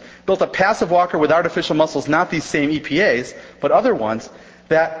Systems built a passive walker with artificial muscles, not these same EPAs, but other ones,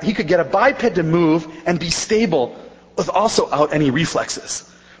 that he could get a biped to move and be stable without any reflexes,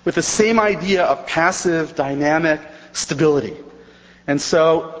 with the same idea of passive, dynamic stability. And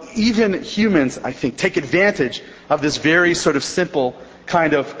so even humans, I think, take advantage of this very sort of simple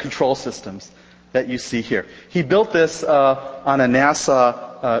kind of control systems that you see here. He built this on a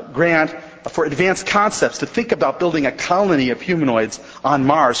NASA grant for advanced concepts to think about building a colony of humanoids on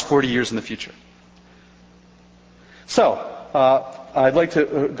Mars 40 years in the future. So, I'd like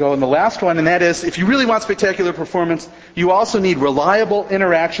to go on the last one, and that is, if you really want spectacular performance, you also need reliable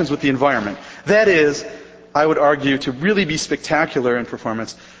interactions with the environment. That is, I would argue, to really be spectacular in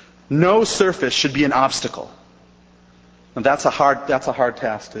performance, no surface should be an obstacle. And that's a hard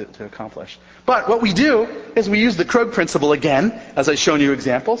task to accomplish. But what we do is we use the Krug principle again, as I've shown you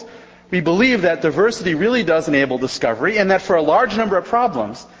examples. We believe that diversity really does enable discovery, and that for a large number of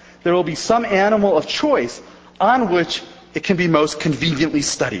problems, there will be some animal of choice on which it can be most conveniently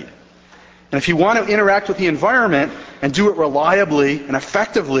studied. And if you want to interact with the environment and do it reliably and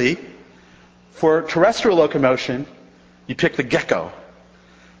effectively for terrestrial locomotion, you pick the gecko.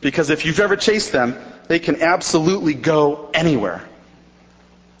 Because if you've ever chased them, they can absolutely go anywhere.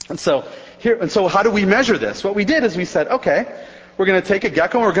 And so how do we measure this? What we did is we said, okay, we're going to take a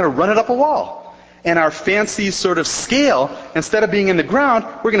gecko and we're going to run it up a wall. And our fancy sort of scale, instead of being in the ground,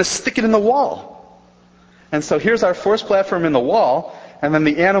 we're going to stick it in the wall. And so here's our force platform in the wall, and then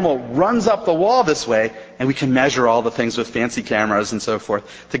the animal runs up the wall this way, and we can measure all the things with fancy cameras and so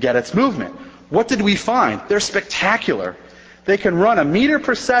forth to get its movement. What did we find? They're spectacular. They can run 1 meter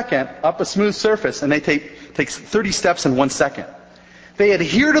per second up a smooth surface, and they take 30 steps in 1 second. They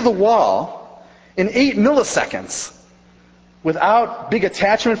adhere to the wall in 8 milliseconds without big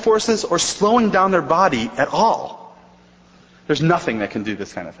attachment forces or slowing down their body at all. There's nothing that can do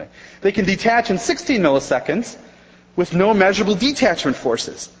this kind of thing. They can detach in 16 milliseconds with no measurable detachment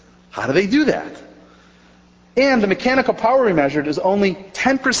forces. How do they do that? And the mechanical power we measured is only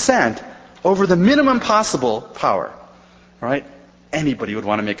 10% over the minimum possible power. Right? Anybody would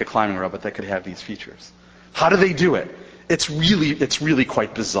want to make a climbing robot that could have these features. How do they do it? It's really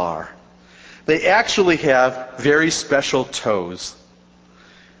quite bizarre. They actually have very special toes.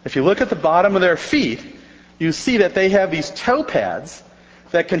 If you look at the bottom of their feet, you see that they have these toe pads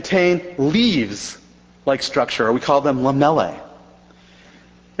that contain leaves-like structure, or we call them lamellae.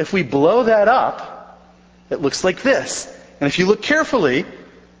 If we blow that up, it looks like this. And if you look carefully,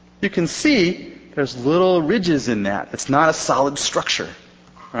 you can see there's little ridges in that. It's not a solid structure,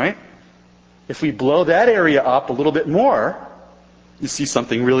 right? If we blow that area up a little bit more, you see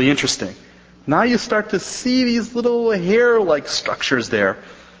something really interesting. Now you start to see these little hair-like structures there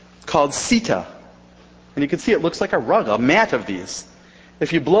called seta. And you can see it looks like a rug, a mat of these.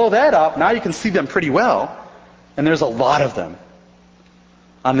 If you blow that up, now you can see them pretty well, and there's a lot of them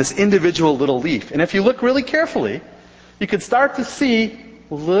on this individual little leaf. And if you look really carefully, you can start to see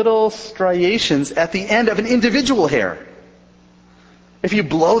little striations at the end of an individual hair. If you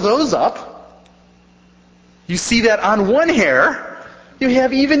blow those up, you see that on one hair, you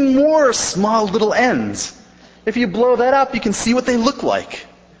have even more small little ends. If you blow that up, you can see what they look like.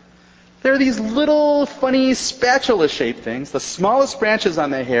 They're these little funny spatula-shaped things. The smallest branches on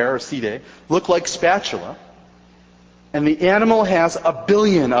the hair, or setae, look like spatula. And the animal has 1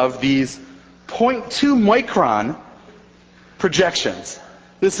 billion of these 0.2 micron projections.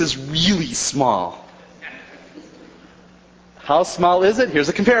 This is really small. How small is it? Here's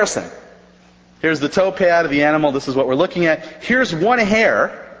a comparison. Here's the toe pad of the animal. This is what we're looking at. Here's one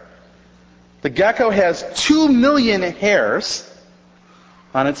hair. The gecko has 2 million hairs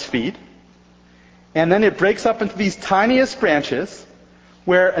on its feet. And then it breaks up into these tiniest branches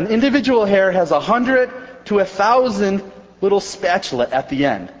where an individual hair has 100 to 1,000 little spatula at the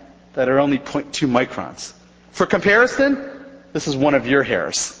end that are only 0.2 microns. For comparison, this is one of your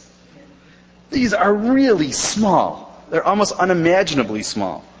hairs. These are really small. They're almost unimaginably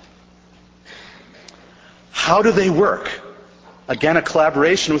small. How do they work? Again, a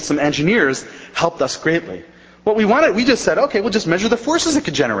collaboration with some engineers helped us greatly. What we wanted, we just said, okay, we'll just measure the forces it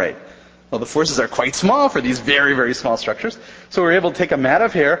could generate. Well, the forces are quite small for these very, very small structures. So we're able to take a mat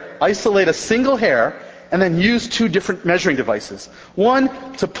of hair, isolate a single hair, and then use 2 different measuring devices. One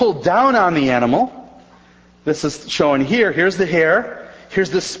to pull down on the animal. This is shown here. Here's the hair. Here's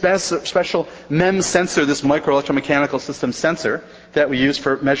this special MEMS sensor, this microelectromechanical system sensor that we use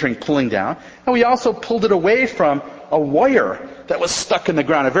for measuring pulling down. And we also pulled it away from a wire that was stuck in the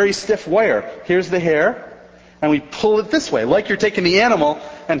ground, a very stiff wire. Here's the hair, and we pull it this way, like you're taking the animal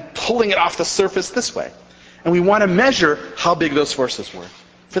and pulling it off the surface this way. And we want to measure how big those forces were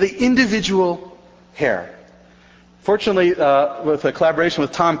for the individual hair. Fortunately, with a collaboration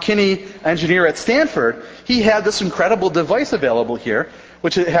with Tom Kinney, engineer at Stanford, he had this incredible device available here,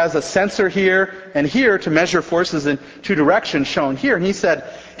 which has a sensor here and here to measure forces in two directions shown here. And he said,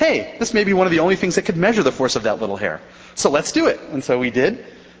 hey, this may be one of the only things that could measure the force of that little hair. So let's do it. And so we did.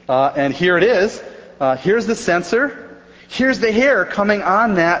 And here it is. Here's the sensor. Here's the hair coming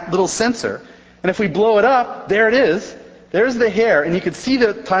on that little sensor. And if we blow it up, there it is. There's the hair. And you can see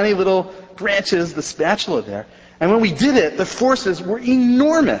the tiny little branches, the spatula there. And when we did it, the forces were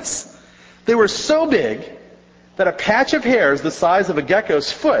enormous. They were so big that a patch of hairs the size of a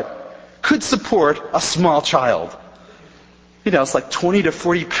gecko's foot could support a small child. You know, it's like 20 to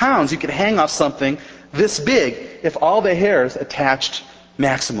 40 pounds you could hang off something this big if all the hairs attached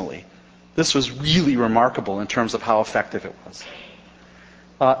maximally. This was really remarkable in terms of how effective it was.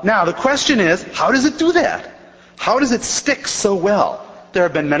 Now, the question is, how does it do that? How does it stick so well? There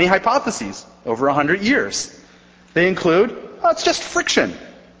have been many hypotheses over 100 years. They include, it's just friction.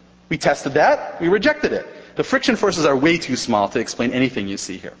 We tested that. We rejected it. The friction forces are way too small to explain anything you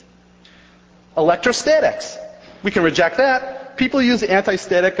see here. Electrostatics. We can reject that. People use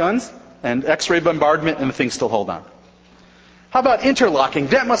anti-static guns and X-ray bombardment, and the things still hold on. How about interlocking?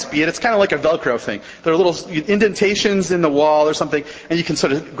 That must be it. It's kind of like a Velcro thing. There are little indentations in the wall or something, and you can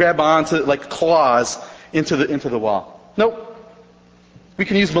sort of grab onto like claws into the wall. Nope. We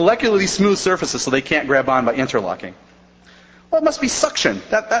can use molecularly smooth surfaces so they can't grab on by interlocking. Well, it must be suction.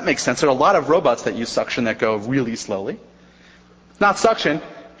 That makes sense. There are a lot of robots that use suction that go really slowly. It's not suction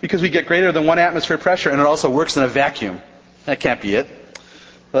because we get greater than 1 atmosphere pressure, and it also works in a vacuum. That can't be it.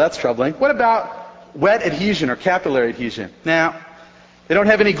 Well, that's troubling. What about wet adhesion or capillary adhesion? Now, they don't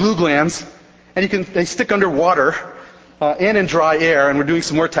have any glue glands, and they stick under water and in dry air, and we're doing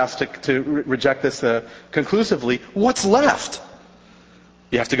some more tests to reject this conclusively. What's left?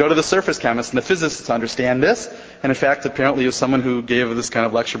 You have to go to the surface chemists and the physicists to understand this. And in fact, apparently, as someone who gave this kind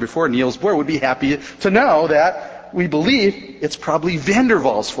of lecture before, Niels Bohr, would be happy to know that we believe it's probably van der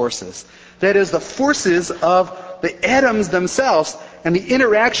Waals forces. That is, the forces of the atoms themselves and the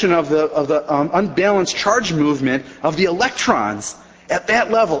interaction of the unbalanced charge movement of the electrons at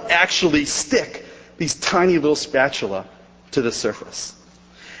that level actually stick these tiny little spatula to the surface.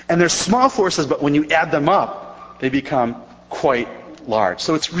 And they're small forces, but when you add them up, they become quite large.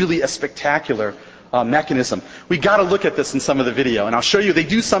 So it's really a spectacular mechanism. We got to look at this in some of the video, and I'll show you they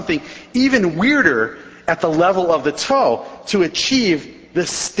do something even weirder at the level of the toe to achieve this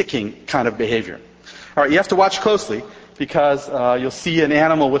sticking kind of behavior. All right, you have to watch closely because you'll see an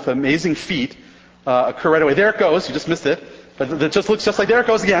animal with amazing feet occur right away. There it goes. You just missed it. But it just looks just like there it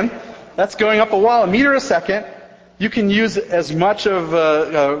goes again. That's going up a wall 1 meter a second. You can use as much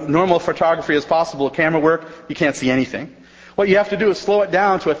of normal photography as possible, camera work. You can't see anything. What you have to do is slow it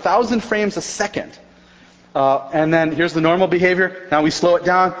down to 1,000 frames a second. And then here's the normal behavior. Now we slow it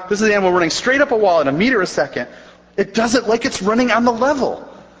down. This is the animal running straight up a wall at 1 meter a second. It does it like it's running on the level.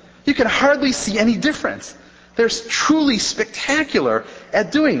 You can hardly see any difference. They're truly spectacular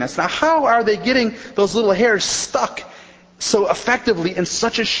at doing this. Now, how are they getting those little hairs stuck so effectively in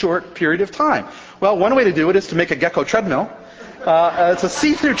such a short period of time? Well, one way to do it is to make a gecko treadmill. It's a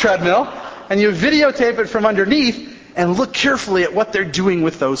see-through treadmill, and you videotape it from underneath and look carefully at what they're doing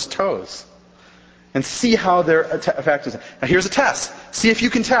with those toes and see how they're effective. Now, here's a test. See if you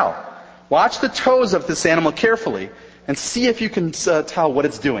can tell. Watch the toes of this animal carefully and see if you can tell what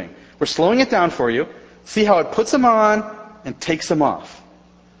it's doing. We're slowing it down for you. See how it puts them on and takes them off.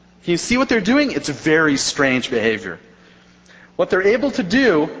 Can you see what they're doing? It's a very strange behavior. What they're able to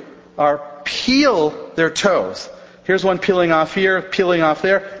do are peel their toes. Here's one peeling off here, peeling off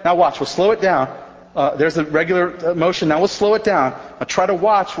there. Now watch, we'll slow it down. There's a regular motion. Now we'll slow it down. Now try to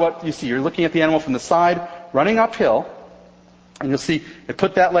watch what you see. You're looking at the animal from the side, running uphill. And you'll see it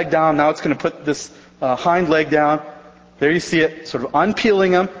put that leg down. Now it's going to put this hind leg down. There you see it, sort of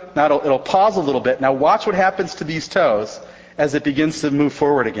unpeeling them. Now it'll pause a little bit. Now watch what happens to these toes as it begins to move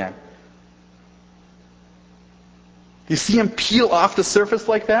forward again. You see them peel off the surface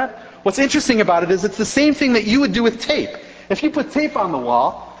like that? What's interesting about it is it's the same thing that you would do with tape. If you put tape on the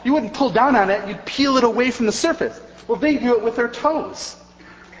wall, you wouldn't pull down on it, you'd peel it away from the surface. Well, they do it with their toes.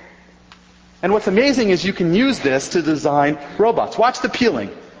 And what's amazing is you can use this to design robots. Watch the peeling.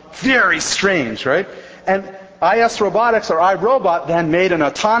 Very strange, right? And IS Robotics, or iRobot, then made an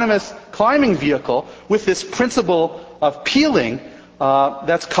autonomous climbing vehicle with this principle of peeling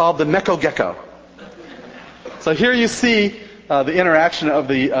that's called the Mecho Gecko. So here you see the interaction of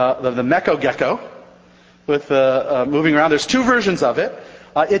the Meko gecko with moving around. There's two versions of it.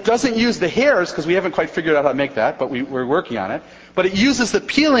 It doesn't use the hairs because we haven't quite figured out how to make that, but we're working on it. But it uses the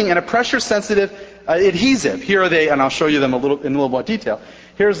peeling and a pressure-sensitive adhesive. Here are they, and I'll show you them in a little more detail.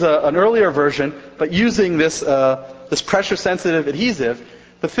 Here's an earlier version, but using this pressure-sensitive adhesive.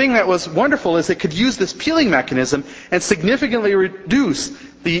 The thing that was wonderful is it could use this peeling mechanism and significantly reduce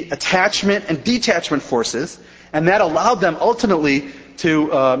the attachment and detachment forces, and that allowed them ultimately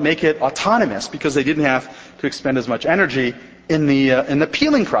to make it autonomous because they didn't have to expend as much energy in the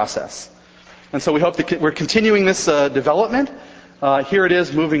peeling process. And so we hope that we're continuing this development. Here it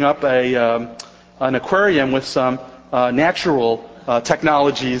is moving up an aquarium with some natural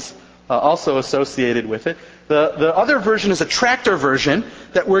technologies also associated with it. The other version is a tractor version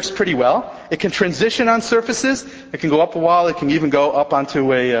that works pretty well. It can transition on surfaces. It can go up a wall. It can even go up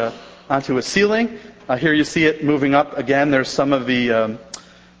onto a ceiling. Here you see it moving up again. There's some of the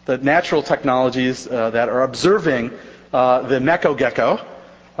natural technologies that are observing the Meko gecko.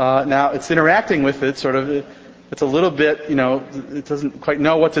 Now it's interacting with it. Sort of, it's a little bit, it doesn't quite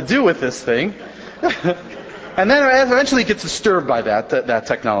know what to do with this thing, and then eventually it gets disturbed by that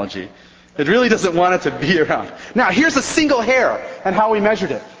technology. It really doesn't want it to be around. Now, here's a single hair and how we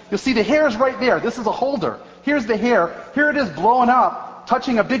measured it. You'll see the hair is right there. This is a holder. Here's the hair. Here it is blowing up,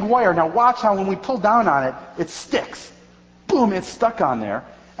 touching a big wire. Now watch how when we pull down on it, it sticks. Boom, it's stuck on there.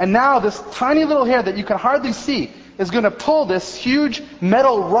 And now this tiny little hair that you can hardly see is going to pull this huge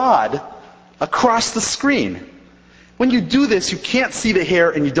metal rod across the screen. When you do this, you can't see the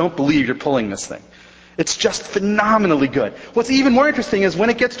hair and you don't believe you're pulling this thing. It's just phenomenally good. What's even more interesting is when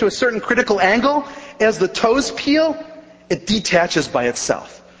it gets to a certain critical angle, as the toes peel, it detaches by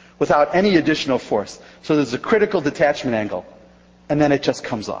itself without any additional force. So there's a critical detachment angle, and then it just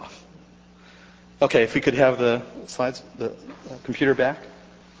comes off. Okay, if we could have the slides, the computer back.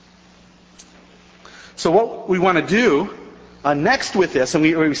 So what we want to do next with this, and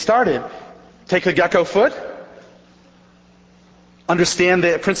we started, take the gecko foot, understand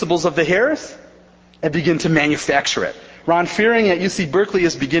the principles of the hairs, and begin to manufacture it. Ron Fearing at UC Berkeley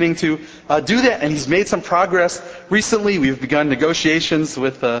is beginning to do that, and he's made some progress recently. We've begun negotiations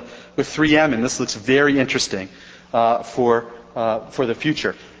with 3M, and this looks very interesting for the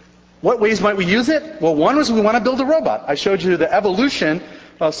future. What ways might we use it? Well, one was we want to build a robot. I showed you the evolution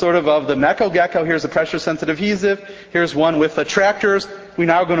of the Meko gecko. Here's a pressure-sensitive adhesive. Here's one with tractors. We're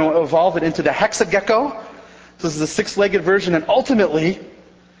now going to evolve it into the hexagecko. This is a 6-legged version, and ultimately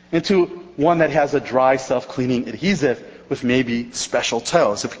into one that has a dry, self-cleaning adhesive with maybe special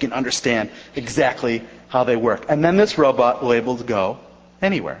toes, if we can understand exactly how they work. And then this robot will be able to go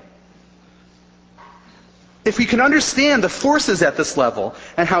anywhere. If we can understand the forces at this level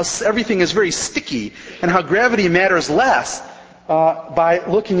and how everything is very sticky and how gravity matters less by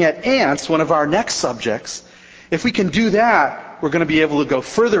looking at ants, one of our next subjects, if we can do that, we're going to be able to go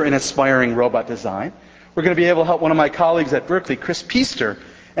further in inspiring robot design. We're going to be able to help one of my colleagues at Berkeley, Chris Piester,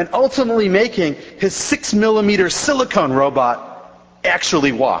 and ultimately making his 6-millimeter silicone robot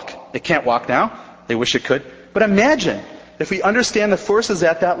actually walk. It can't walk now. They wish it could. But imagine, if we understand the forces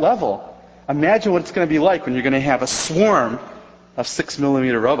at that level, imagine what it's going to be like when you're going to have a swarm of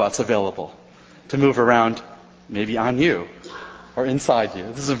 6-millimeter robots available to move around, maybe on you or inside you.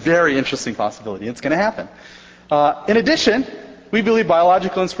 This is a very interesting possibility. It's going to happen. In addition, we believe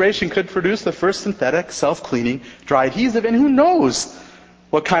biological inspiration could produce the first synthetic, self-cleaning, dry adhesive, and who knows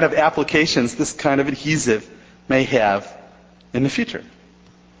what kind of applications this kind of adhesive may have in the future.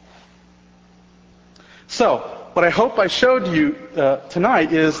 So, what I hope I showed you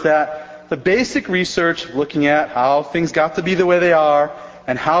tonight is that the basic research looking at how things got to be the way they are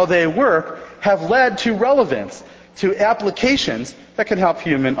and how they work have led to relevance, to applications that can help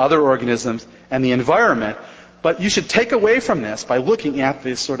human, other organisms, and the environment. But you should take away from this by looking at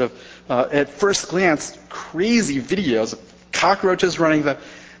these sort of, at first glance, crazy videos of cockroaches running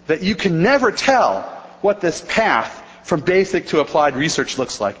that you can never tell what this path from basic to applied research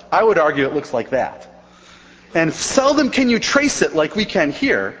looks like. I would argue it looks like that. And seldom can you trace it like we can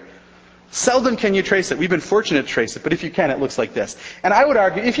here. Seldom can you trace it. We've been fortunate to trace it, but if you can, it looks like this. And I would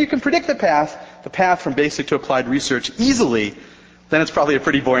argue, if you can predict the path from basic to applied research easily, then it's probably a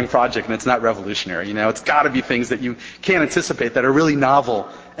pretty boring project and it's not revolutionary. It's got to be things that you can't anticipate that are really novel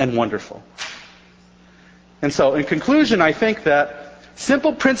and wonderful. And so, in conclusion, I think that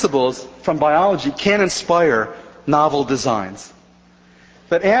simple principles from biology can inspire novel designs.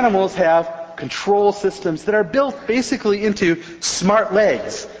 That animals have control systems that are built basically into smart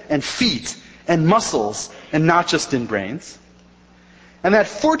legs and feet and muscles and not just in brains. And that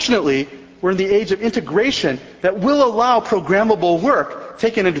fortunately, we're in the age of integration that will allow programmable work,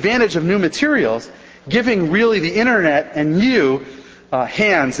 taking advantage of new materials, giving really the internet and you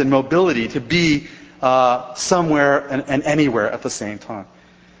hands and mobility to be somewhere and anywhere at the same time.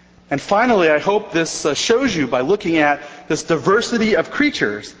 And finally, I hope this shows you, by looking at this diversity of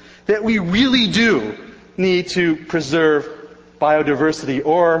creatures, that we really do need to preserve biodiversity,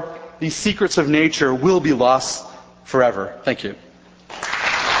 or these secrets of nature will be lost forever. Thank you.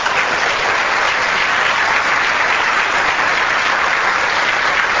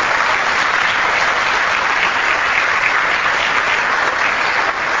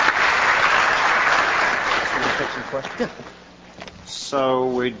 Yeah. So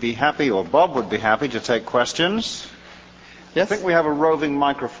we'd be happy, or Bob would be happy, to take questions. Yes? I think we have a roving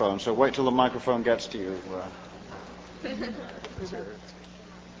microphone, so wait till the microphone gets to you.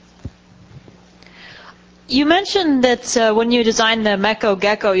 You mentioned that when you design the Meko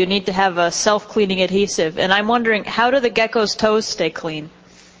gecko, you need to have a self-cleaning adhesive, and I'm wondering, how do the gecko's toes stay clean?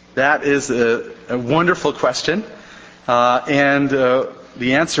 That is a wonderful question, and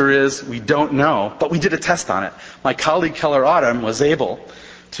the answer is we don't know, but we did a test on it. My colleague Keller Autumn was able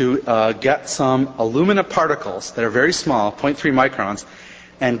to get some alumina particles that are very small, 0.3 microns,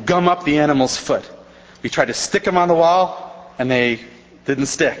 and gum up the animal's foot. We tried to stick them on the wall, and they didn't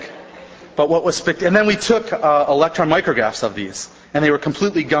stick. But what was and then we took electron micrographs of these, and they were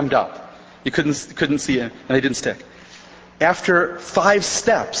completely gummed up. You couldn't see it, and they didn't stick. After 5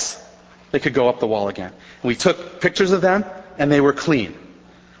 steps, they could go up the wall again. And we took pictures of them, and they were clean.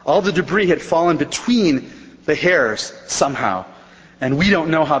 All the debris had fallen between the hairs somehow. And we don't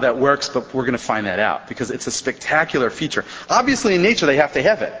know how that works, but we're going to find that out, because it's a spectacular feature. Obviously, in nature, they have to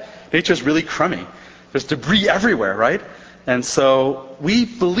have it. Nature's really crummy. There's debris everywhere, right? And so we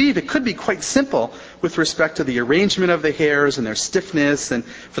believe it could be quite simple with respect to the arrangement of the hairs and their stiffness, and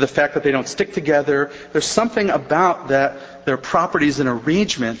for the fact that they don't stick together. There's something about that, their properties and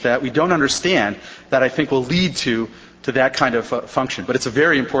arrangement, that we don't understand, that I think will lead to that kind of function. But it's a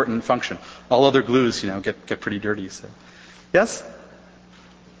very important function. All other glues, get pretty dirty. So. Yes?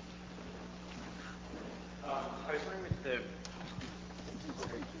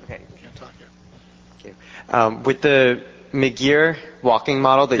 With the Megir walking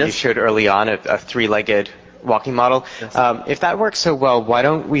model that Yes. you showed early on, a three-legged walking model, Yes. If that works so well, why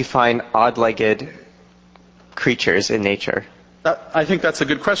don't we find odd-legged creatures in nature? I think that's a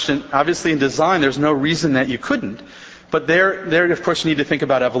good question. Obviously, in design, there's no reason that you couldn't. But there, of course, you need to think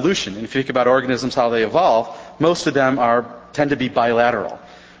about evolution. And if you think about organisms, how they evolve, most of them tend to be bilateral,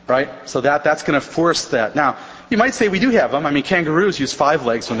 right? So that's going to force that. Now, you might say we do have them. I mean, kangaroos use 5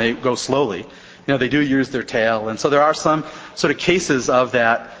 legs when they go slowly. They do use their tail. And so there are some sort of cases of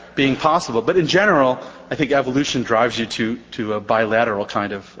that being possible. But in general, I think evolution drives you to a bilateral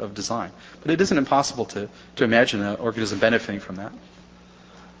kind of design. But it isn't impossible to imagine an organism benefiting from that.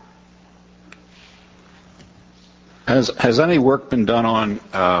 Has any work been done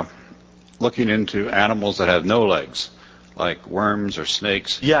on looking into animals that have no legs, like worms or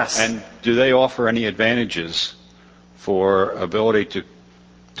snakes? Yes. And do they offer any advantages for ability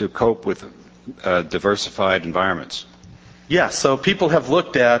to cope with diversified environments? Yes, so people have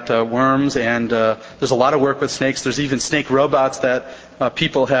looked at worms, and there's a lot of work with snakes. There's even snake robots that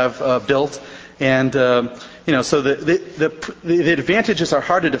people have built. And, so the advantages are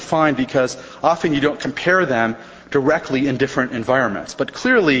hard to define, because often you don't compare them directly in different environments. But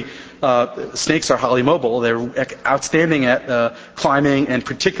clearly, snakes are highly mobile. They're outstanding at climbing, and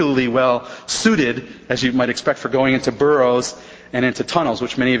particularly well suited, as you might expect, for going into burrows and into tunnels,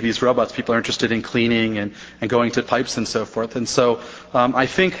 which many of these robots people are interested in cleaning and going to pipes and so forth. And so I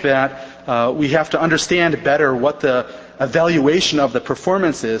think that we have to understand better what the evaluation of the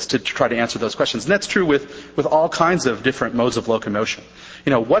performance is to try to answer those questions. And that's true with all kinds of different modes of locomotion.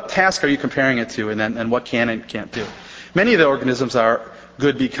 What task are you comparing it to, and what can and can't do? Many of the organisms are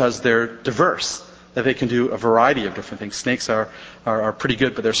good because they're diverse, that they can do a variety of different things. Snakes are pretty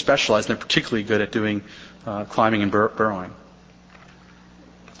good, but they're specialized, and they're particularly good at doing climbing and burrowing.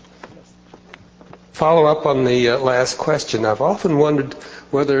 Follow up on the last question. I've often wondered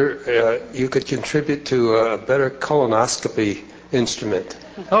whether you could contribute to a better colonoscopy instrument.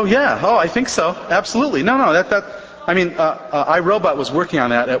 Oh yeah. Oh, I think so. Absolutely. No. iRobot was working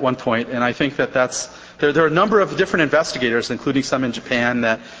on that at one point, and I think that's there are a number of different investigators, including some in Japan,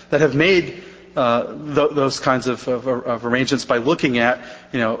 that have made those kinds of arrangements by looking at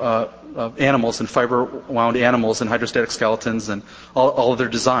animals and fiber wound animals and hydrostatic skeletons and all of their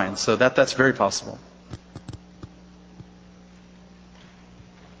designs. So that's very possible.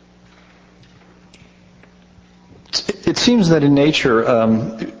 It seems that in nature,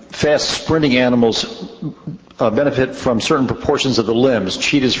 fast sprinting animals benefit from certain proportions of the limbs.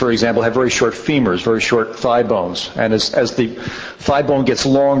 Cheetahs, for example, have very short femurs, very short thigh bones. And as the thigh bone gets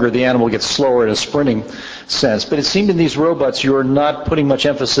longer, the animal gets slower in a sprinting sense. But it seemed in these robots you're not putting much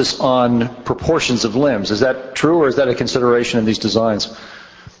emphasis on proportions of limbs. Is that true, or is that a consideration in these designs?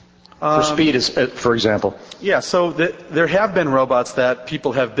 For speed, for example. Yeah, so there have been robots that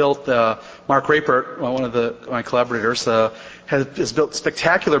people have built. Mark Rapert, one of my collaborators, has built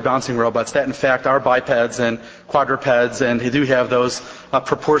spectacular bouncing robots that, in fact, are bipeds and quadrupeds, and they do have those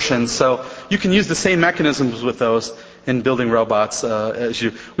proportions. So you can use the same mechanisms with those in building robots as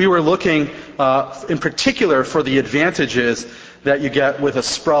you. We were looking, in particular, for the advantages that you get with a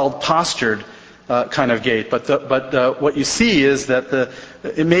sprawled, postured kind of gait. But what you see is that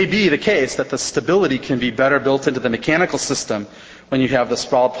it may be the case that the stability can be better built into the mechanical system when you have the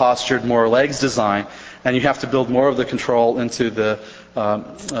sprawled, postured, more legs design, and you have to build more of the control into the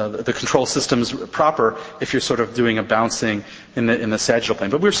control systems proper if you're sort of doing a bouncing in the sagittal plane.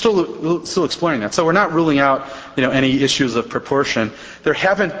 But we're still exploring that. So we're not ruling out any issues of proportion. There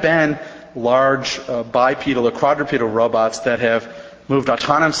haven't been large bipedal or quadrupedal robots that have moved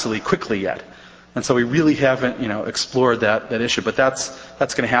autonomously quickly yet. And so we really haven't, explored that issue. But that's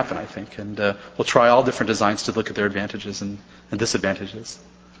going to happen, I think. And we'll try all different designs to look at their advantages and disadvantages.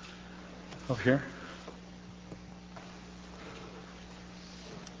 Over here.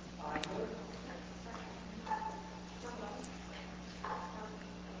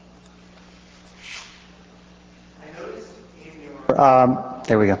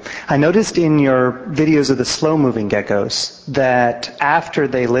 There we go. I noticed in your videos of the slow-moving geckos that after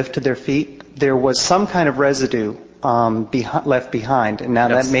they lifted their feet, there was some kind of residue left behind. And now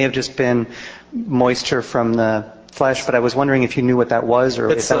that may have just been moisture from the flesh, but I was wondering if you knew what that was or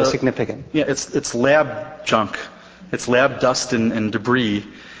if that was significant. Yeah, it's lab junk. It's lab dust and debris.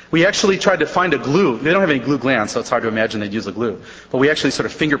 We actually tried to find a glue. They don't have any glue glands, so it's hard to imagine they'd use a glue. But we actually sort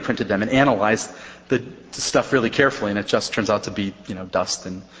of fingerprinted them and analyzed the stuff really carefully, and it just turns out to be, dust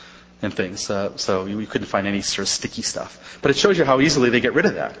and things. So we couldn't find any sort of sticky stuff. But it shows you how easily they get rid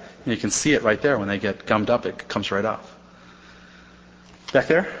of that. And you can see it right there. When they get gummed up, it comes right off. Back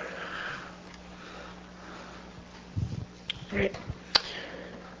there? Great.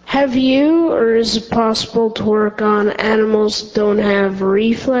 Have you, or is it possible to work on animals that don't have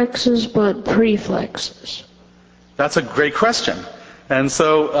reflexes but preflexes? That's a great question. And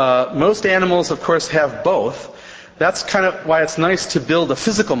so most animals, of course, have both. That's kind of why it's nice to build a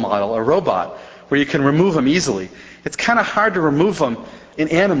physical model, a robot, where you can remove them easily. It's kind of hard to remove them in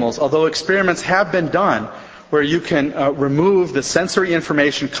animals, although experiments have been done where you can remove the sensory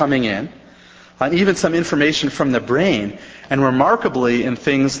information coming in, and even some information from the brain. And remarkably, in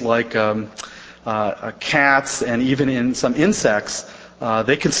things like cats and even in some insects,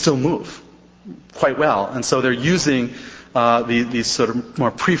 they can still move quite well. And so they're using these sort of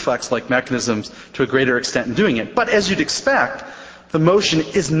more preflex-like mechanisms to a greater extent in doing it. But as you'd expect, the motion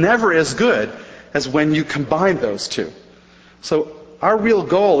is never as good as when you combine those two. So our real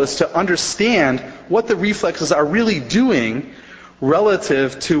goal is to understand what the reflexes are really doing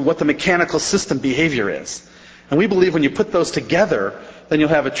relative to what the mechanical system behavior is. And we believe when you put those together, then you'll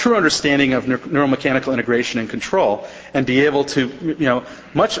have a true understanding of neuromechanical integration and control, and be able to,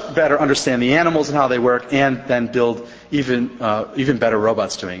 much better understand the animals and how they work, and then build even better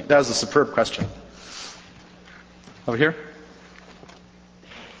robots doing it. That was a superb question. Over here.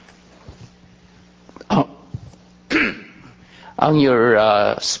 On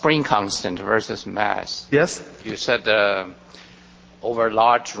your spring constant versus mass. Yes. You said over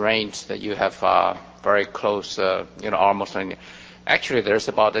large range that you have very close, almost. Actually, there's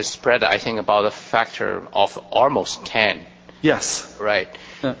about a spread, I think, about a factor of almost 10. Yes. Right.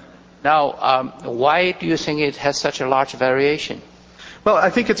 Yeah. Now, why do you think it has such a large variation? Well,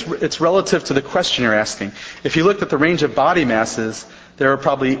 I think it's relative to the question you're asking. If you looked at the range of body masses, there are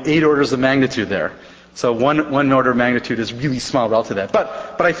probably 8 orders of magnitude there. So one order of magnitude is really small relative to that.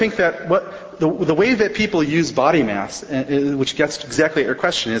 But I think that the way that people use body mass, which gets exactly at your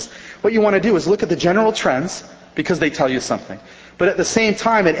question, is what you want to do is look at the general trends because they tell you something. But at the same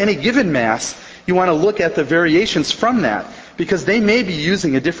time, at any given mass, you want to look at the variations from that because they may be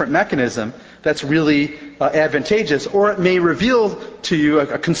using a different mechanism that's really advantageous, or it may reveal to you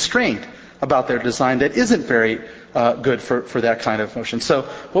a constraint about their design that isn't very good for that kind of motion. So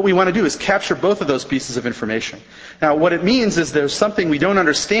what we want to do is capture both of those pieces of information. Now, what it means is there's something we don't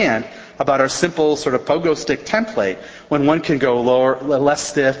understand about our simple sort of pogo stick template when one can go lower, less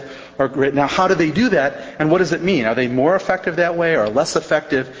stiff, or great. Now, how do they do that, and what does it mean? Are they more effective that way or less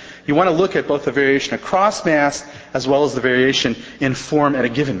effective? You want to look at both the variation across mass as well as the variation in form at a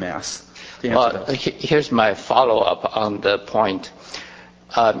given mass. Well, here's my follow-up on the point.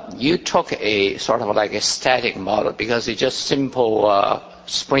 You took a sort of like a static model because it's just simple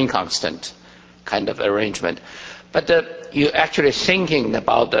spring constant kind of arrangement. But you're actually thinking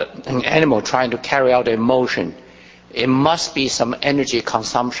about an animal trying to carry out a motion. It must be some energy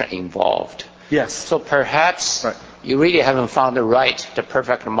consumption involved. Yes. So perhaps you really haven't found the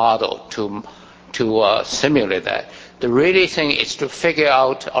perfect model to simulate that. The really thing is to figure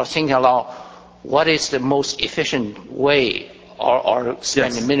out or think along what is the most efficient way or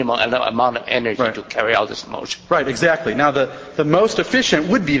spend the minimal amount of energy to carry out this motion. Right, exactly. Now, the most efficient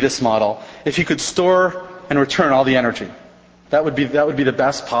would be this model if you could store and return all the energy. That would be the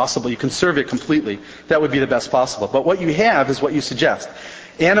best possible. You conserve it completely. That would be the best possible. But what you have is what you suggest.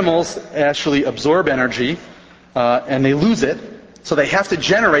 Animals actually absorb energy, and they lose it, so they have to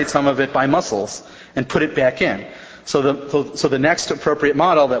generate some of it by muscles and put it back in. So the next appropriate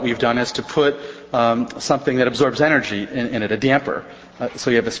model that we've done is to put something that absorbs energy in it, a damper. So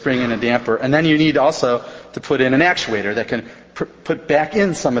you have a spring and a damper. And then you need also to put in an actuator that can put back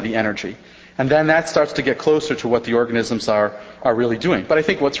in some of the energy. And then that starts to get closer to what the organisms are really doing. But I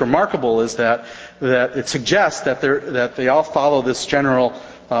think what's remarkable is that it suggests that they all follow this general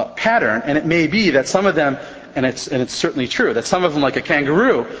pattern. And it may be that some of them, and it's certainly true, that some of them, like a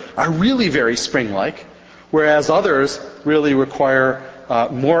kangaroo, are really very spring-like, whereas others really require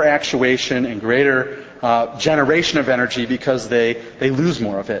more actuation and greater generation of energy because they lose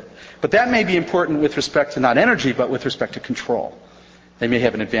more of it. But that may be important with respect to not energy, but with respect to control. They may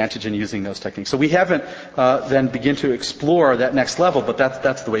have an advantage in using those techniques. So we haven't then begin to explore that next level, but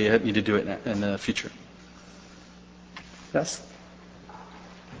that's the way you need to do it in the future. Yes?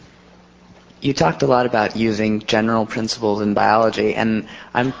 You talked a lot about using general principles in biology, and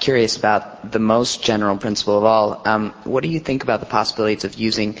I'm curious about the most general principle of all. What do you think about the possibilities of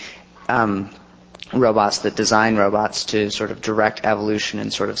using robots that design robots to sort of direct evolution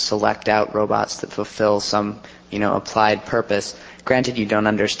and sort of select out robots that fulfill some, applied purpose? Granted, you don't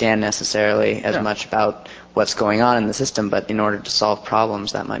understand necessarily as much about what's going on in the system, but in order to solve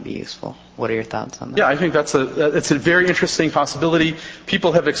problems, that might be useful. What are your thoughts on that? Yeah, I think it's a very interesting possibility.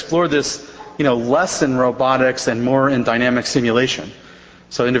 People have explored this, less in robotics and more in dynamic simulation.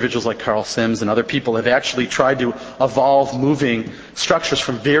 So individuals like Carl Sims and other people have actually tried to evolve moving structures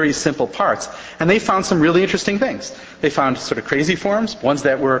from very simple parts. And they found some really interesting things. They found sort of crazy forms, ones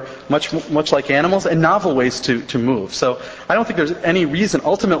that were much like animals, and novel ways to move. So I don't think there's any reason,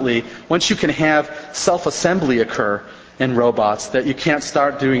 ultimately, once you can have self-assembly occur in robots, that you can't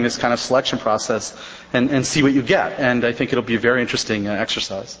start doing this kind of selection process and see what you get. And I think it'll be a very interesting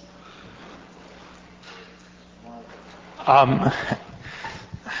exercise.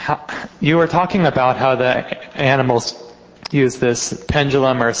 You were talking about how the animals use this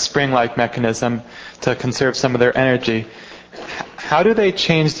pendulum or spring-like mechanism to conserve some of their energy. How do they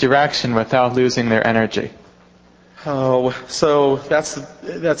change direction without losing their energy? Oh, so that's an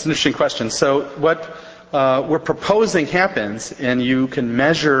interesting question. So what we're proposing happens, and you can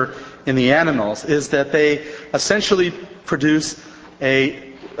measure in the animals, is that they essentially produce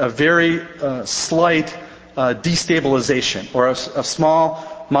a very slight destabilization, or a small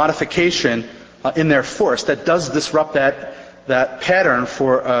modification in their force that does disrupt that pattern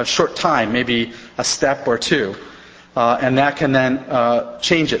for a short time, maybe a step or two, and that can then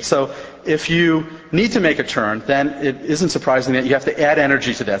change it. So if you need to make a turn, then it isn't surprising that you have to add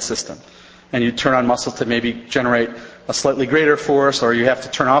energy to that system. And you turn on muscle to maybe generate a slightly greater force, or you have to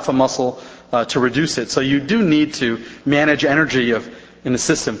turn off a muscle to reduce it. So you do need to manage energy in the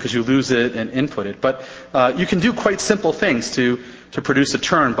system because you lose it and input it. But you can do quite simple things to produce a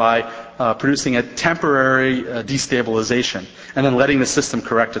turn by producing a temporary destabilization and then letting the system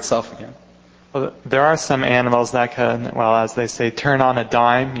correct itself again. Well, there are some animals that can, as they say, turn on a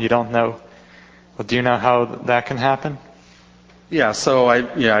dime. You don't know. Well, do you know how that can happen? Yeah, so I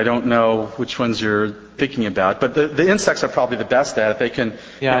don't know which ones you're thinking about, but the insects are probably the best at it. They can,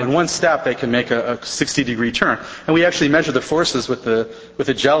 in one step, they can make a 60-degree turn. And we actually measure the forces with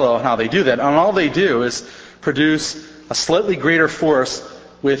the jello and how they do that. And all they do is produce a slightly greater force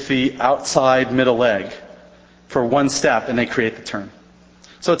with the outside middle leg for one step, and they create the turn.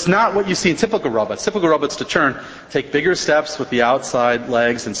 So it's not what you see in typical robots. Typical robots to turn take bigger steps with the outside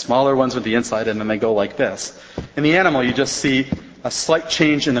legs and smaller ones with the inside, and then they go like this. In the animal, you just see a slight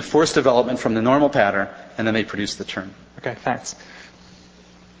change in the force development from the normal pattern, and then they produce the turn. Okay, thanks.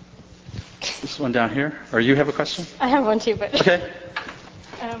 This one down here. Or you have a question? I have one too, but... Okay.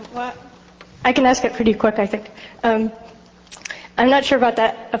 Well, I can ask it pretty quick, I think. I'm not sure about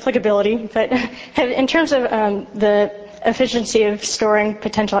that applicability, but in terms of the efficiency of storing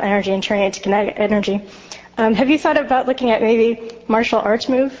potential energy and turning it to kinetic energy, have you thought about looking at maybe martial arts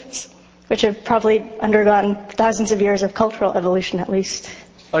moves, which have probably undergone thousands of years of cultural evolution at least?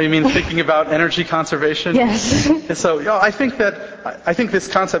 Oh, you mean thinking about energy conservation? Yes. So, I think this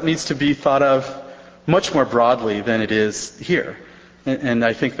concept needs to be thought of much more broadly than it is here, and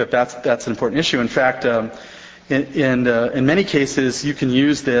I think that's an important issue. In fact, in many cases, you can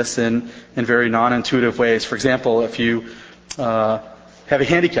use this in very non-intuitive ways. For example, if you have a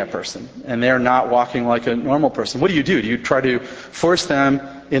handicapped person and they're not walking like a normal person, what do? Do you try to force them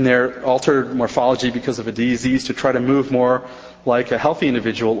in their altered morphology because of a disease to try to move more like a healthy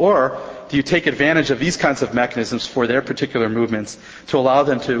individual, or do you take advantage of these kinds of mechanisms for their particular movements to allow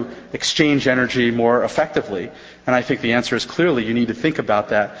them to exchange energy more effectively? And I think the answer is clearly you need to think about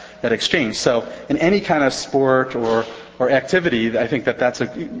that exchange. So in any kind of sport or activity, I think that's a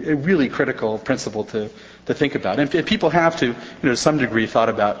really critical principle to think about. And people have to some degree, thought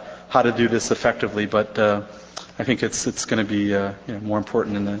about how to do this effectively, but I think it's going to be more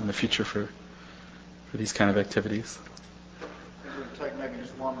important in the future for these kind of activities. Take maybe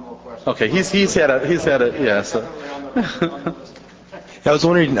just one more question. Okay, he's had a yeah. So. I was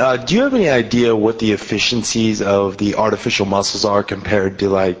wondering, do you have any idea what the efficiencies of the artificial muscles are compared to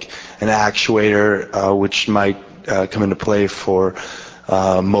like an actuator, which might come into play for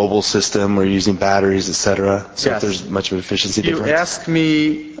mobile system or using batteries, etc.? So yes. If there's much of an efficiency difference. You asked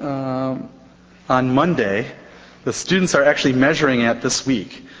me on Monday. The students are actually measuring it this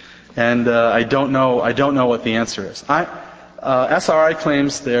week, and I don't know what the answer is. SRI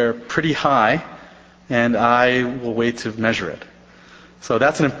claims they're pretty high, and I will wait to measure it. So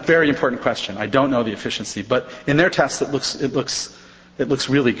that's a very important question. I don't know the efficiency, but in their tests it looks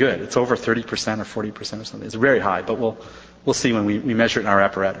really good. It's over 30% or 40% or something. It's very high, but we'll see when we measure it in our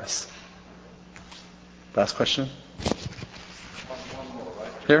apparatus. Last question. One more,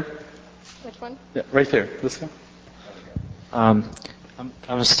 right? Here? Which one? Yeah, right there. This guy.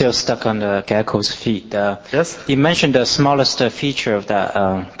 I'm still stuck on the gecko's feet. Yes? You mentioned the smallest feature of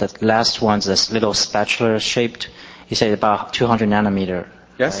the last one's this little spatula shaped. You said about 200 nanometer.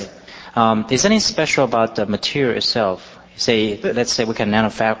 Yes. Right? Is anything special about the material itself? Let's say we can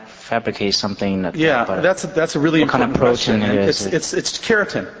fabricate something. That's a really important question. It's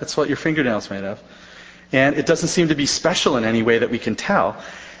keratin. It's what your fingernail's made of, and it doesn't seem to be special in any way that we can tell.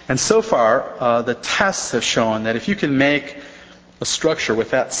 And so far, the tests have shown that if you can make a structure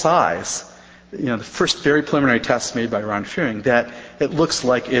with that size, the first very preliminary tests made by Ron Fearing, that it looks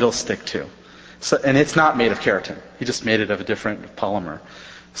like it'll stick to. So, and it's not made of keratin. He just made it of a different polymer.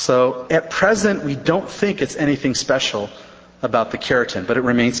 So at present, we don't think it's anything special about the keratin, but it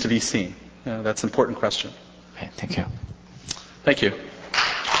remains to be seen. That's an important question. Okay, thank you. Thank you.